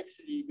of projects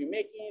should you be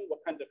making?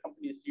 What kinds of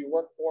companies do you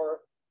work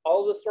for?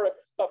 All of this sort of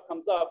stuff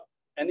comes up.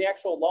 And the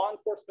actual law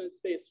enforcement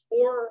space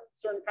for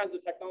certain kinds of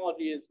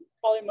technology is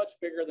probably much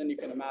bigger than you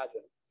can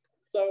imagine.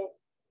 So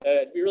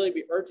we really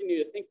be urging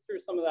you to think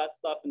through some of that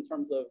stuff in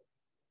terms of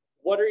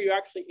what are you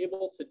actually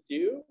able to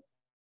do?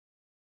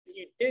 If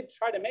you did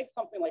try to make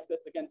something like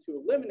this, again, to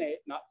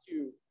eliminate, not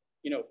to,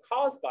 you know,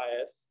 cause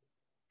bias,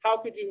 how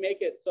could you make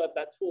it so that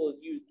that tool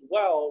is used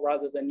well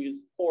rather than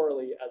used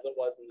poorly as it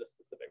was in this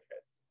specific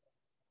case?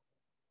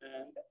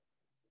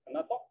 And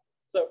that's all.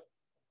 So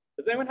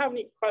does anyone have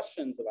any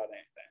questions about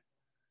anything?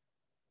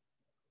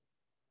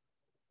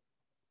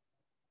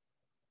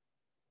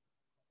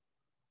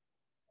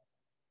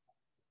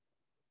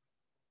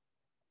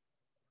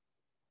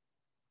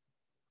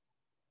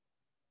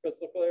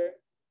 Crystal clear?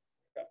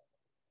 Okay.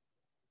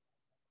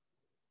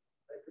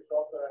 I could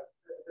also ask,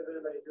 has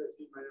anybody here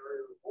seen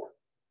Minority Report?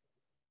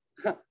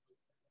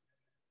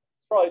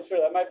 It's probably true.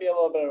 That might be a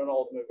little bit of an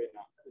old movie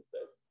now these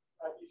days.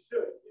 You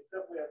should. It's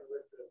definitely on the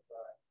list of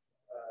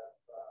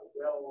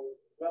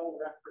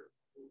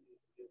well-referenced movies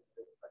in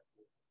this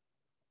country.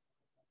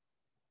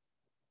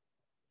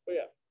 But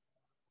yeah.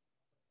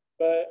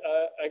 But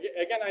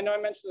again, I know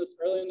I mentioned this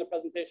earlier in the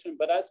presentation,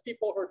 but as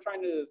people who are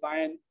trying to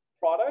design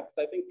products,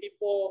 I think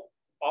people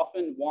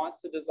often want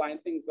to design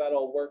things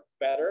that'll work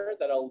better,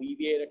 that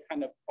alleviate a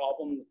kind of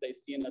problem that they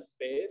see in a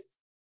space.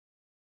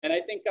 And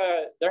I think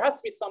there has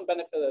to be some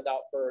benefit of the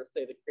doubt for,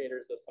 say, the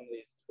creators of some of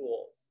these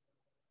tools.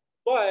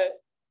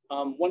 But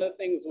one of the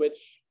things which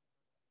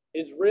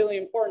is really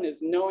important is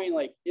knowing,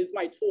 like, is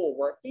my tool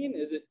working?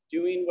 Is it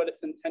doing what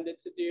it's intended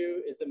to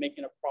do? Is it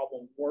making a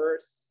problem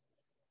worse?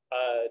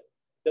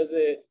 Does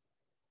it,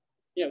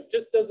 you know,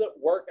 just does it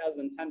work as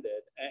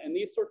intended? And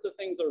these sorts of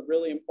things are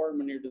really important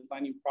when you're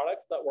designing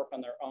products that work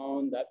on their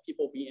own, that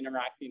people be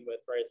interacting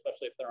with, right?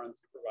 Especially if they're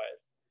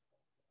unsupervised.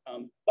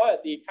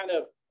 But the kind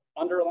of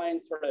underlying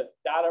sort of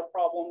data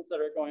problems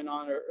that are going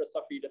on are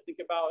stuff for you to think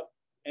about,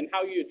 and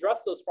how you address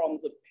those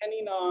problems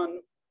depending on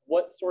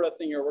what sort of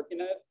thing you're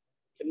working at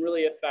can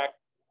really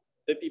affect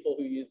the people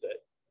who use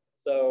it.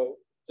 So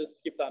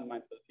just keep that in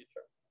mind for the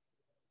future.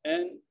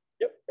 And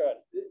yep, go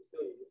ahead. Is it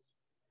still used?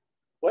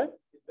 What?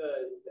 Is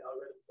the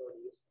algorithm still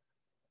used?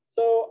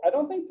 So I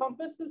don't think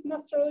Compass is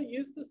necessarily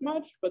used as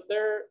much, but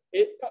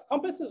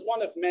Compass is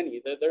one of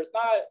many. There's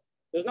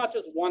not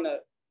just one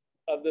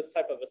of this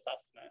type of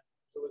assessment.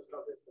 So was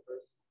Compass the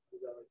first?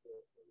 Is that like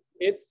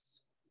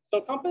So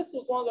Compass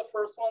was one of the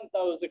first ones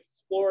that was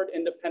explored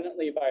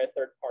independently by a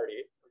third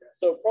party. Okay.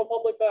 So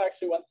ProPublica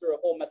actually went through a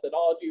whole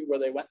methodology where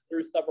they went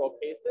through several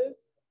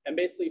cases and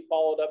basically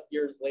followed up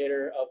years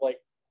later of like,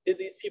 did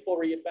these people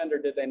reoffend or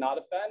did they not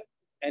offend?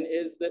 And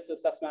is this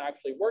assessment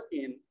actually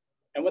working?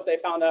 And what they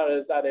found out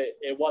is that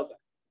it wasn't.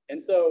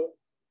 And so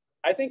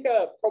I think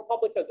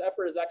ProPublica's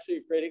effort is actually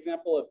a great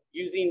example of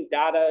using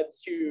data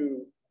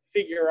to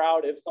figure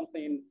out if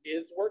something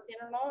is working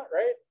or not,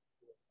 right?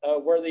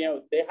 Where they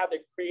had to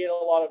create a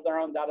lot of their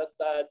own data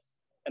sets,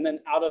 and then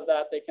out of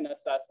that they can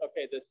assess,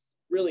 okay, this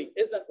really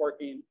isn't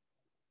working,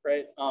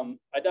 right?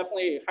 I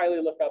definitely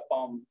highly look up.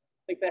 I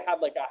think they had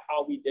like a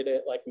how we did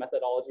it like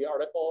methodology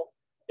article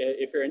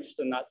if you're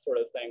interested in that sort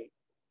of thing.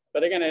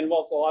 But again, it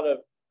involves a lot of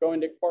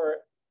going to court,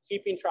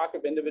 keeping track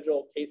of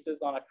individual cases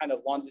on a kind of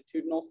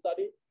longitudinal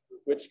study,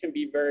 which can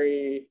be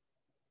very.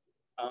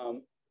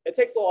 It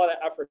takes a lot of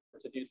effort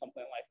to do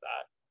something like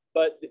that.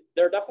 But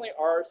there definitely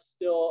are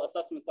still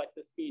assessments like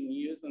this being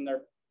used, and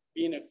they're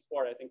being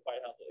explored, I think,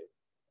 quite heavily.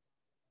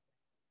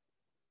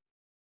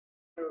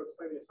 Can you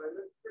explain the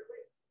assignment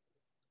quickly?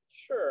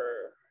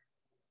 Sure.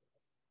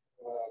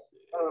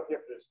 I don't know if you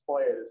have to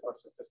display it as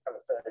much as just kind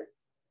of say.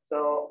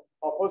 So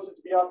I'll post it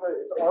to Piazza.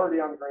 It's already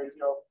on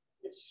Gradescope.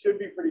 It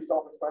should be pretty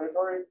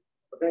self-explanatory,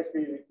 but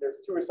basically there's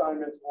two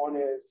assignments. One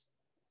is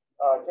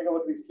take a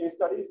look at these case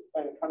studies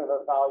and kind of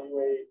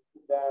evaluate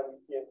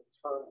them in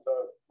terms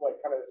of like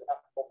kind of this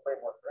ethical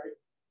framework, right?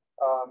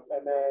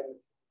 And then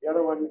the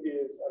other one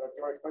is, do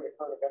you want to explain the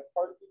current events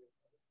part?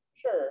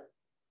 Sure.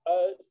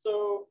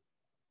 So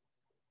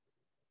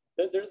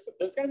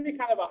going to be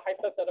kind of a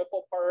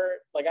hypothetical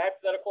part, like a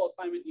hypothetical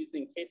assignment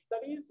using case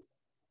studies,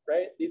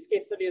 right? These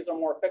case studies are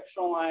more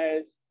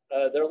fictionalized.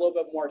 They're a little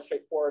bit more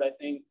straightforward. I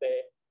think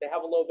they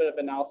have a little bit of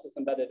analysis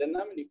embedded in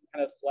them, and you can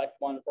kind of select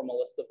one from a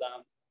list of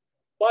them.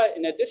 But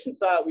in addition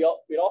to that, we'd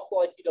also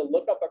like you to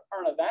look up a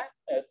current event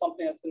as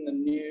something that's in the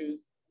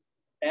news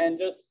and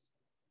just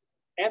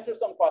answer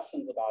some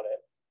questions about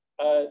it.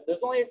 There's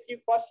only a few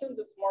questions.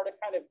 It's more to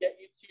kind of get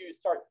you to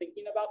start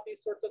thinking about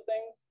these sorts of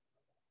things.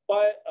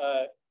 But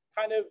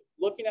kind of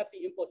looking at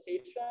the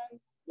implications,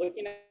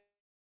 looking at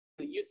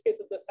the use case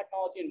of this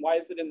technology and why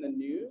is it in the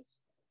news,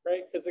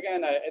 right? Because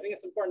again, I think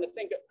it's important to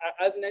think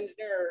as an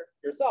engineer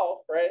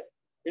yourself, right?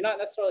 You're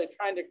not necessarily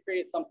trying to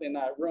create something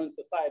that ruins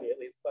society,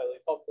 at least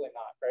hopefully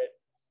not, right?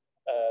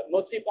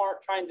 Most people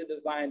aren't trying to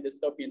design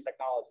dystopian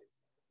technologies.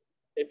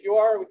 If you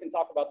are, we can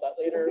talk about that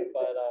later,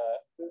 but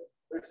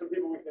there's some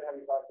people we can have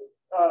you talk to.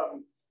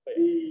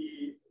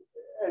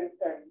 And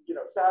you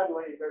know,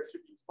 sadly, there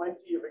should be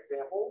plenty of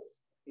examples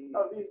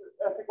of these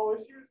ethical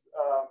issues.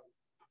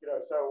 You know,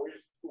 so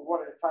we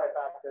wanted to tie it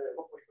back to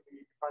hopefully something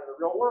you can find in the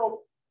real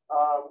world.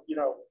 You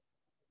know,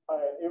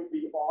 it would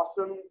be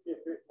awesome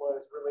if it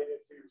was related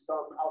to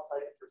some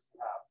outside interest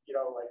you have. You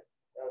know, like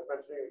I was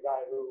mentioning a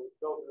guy who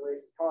builds and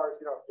races cars.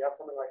 You know, if you have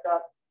something like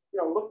that,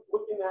 you know,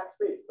 look in that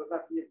space. It doesn't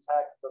have to be in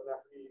tech. It doesn't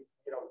have to be,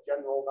 you know,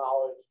 general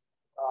knowledge.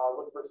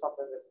 Look for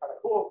something that's kind of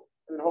cool,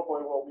 and then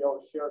hopefully we'll be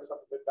able to share some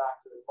of it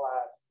back to the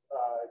class,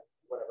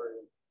 whatever.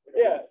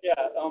 Yeah.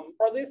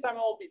 For the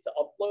assignment will be to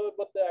upload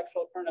what the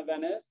actual current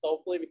event is. So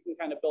hopefully we can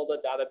kind of build a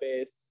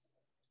database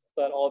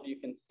so that all of you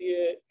can see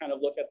it, kind of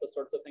look at the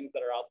sorts of things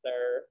that are out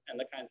there and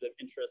the kinds of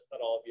interests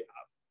that all of you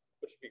have,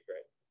 which would be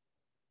great.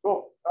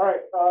 Cool. All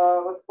right.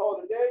 Let's call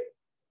it a day.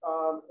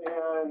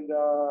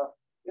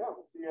 Yeah,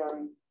 we'll see you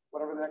on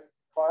whatever the next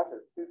class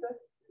is. Tuesday?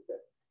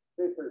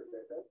 Today's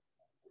Thursday, right?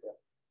 Yeah.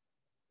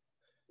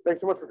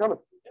 Thanks so much for coming.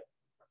 Yep.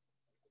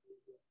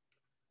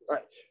 All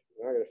right.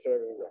 Now I got to shut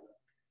everything down.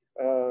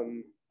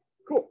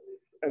 Cool.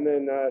 And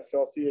then, so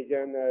I'll see you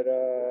again at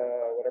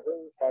whatever,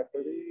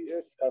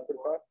 5:30-ish,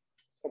 5:45,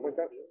 something like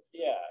that.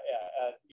 Yeah.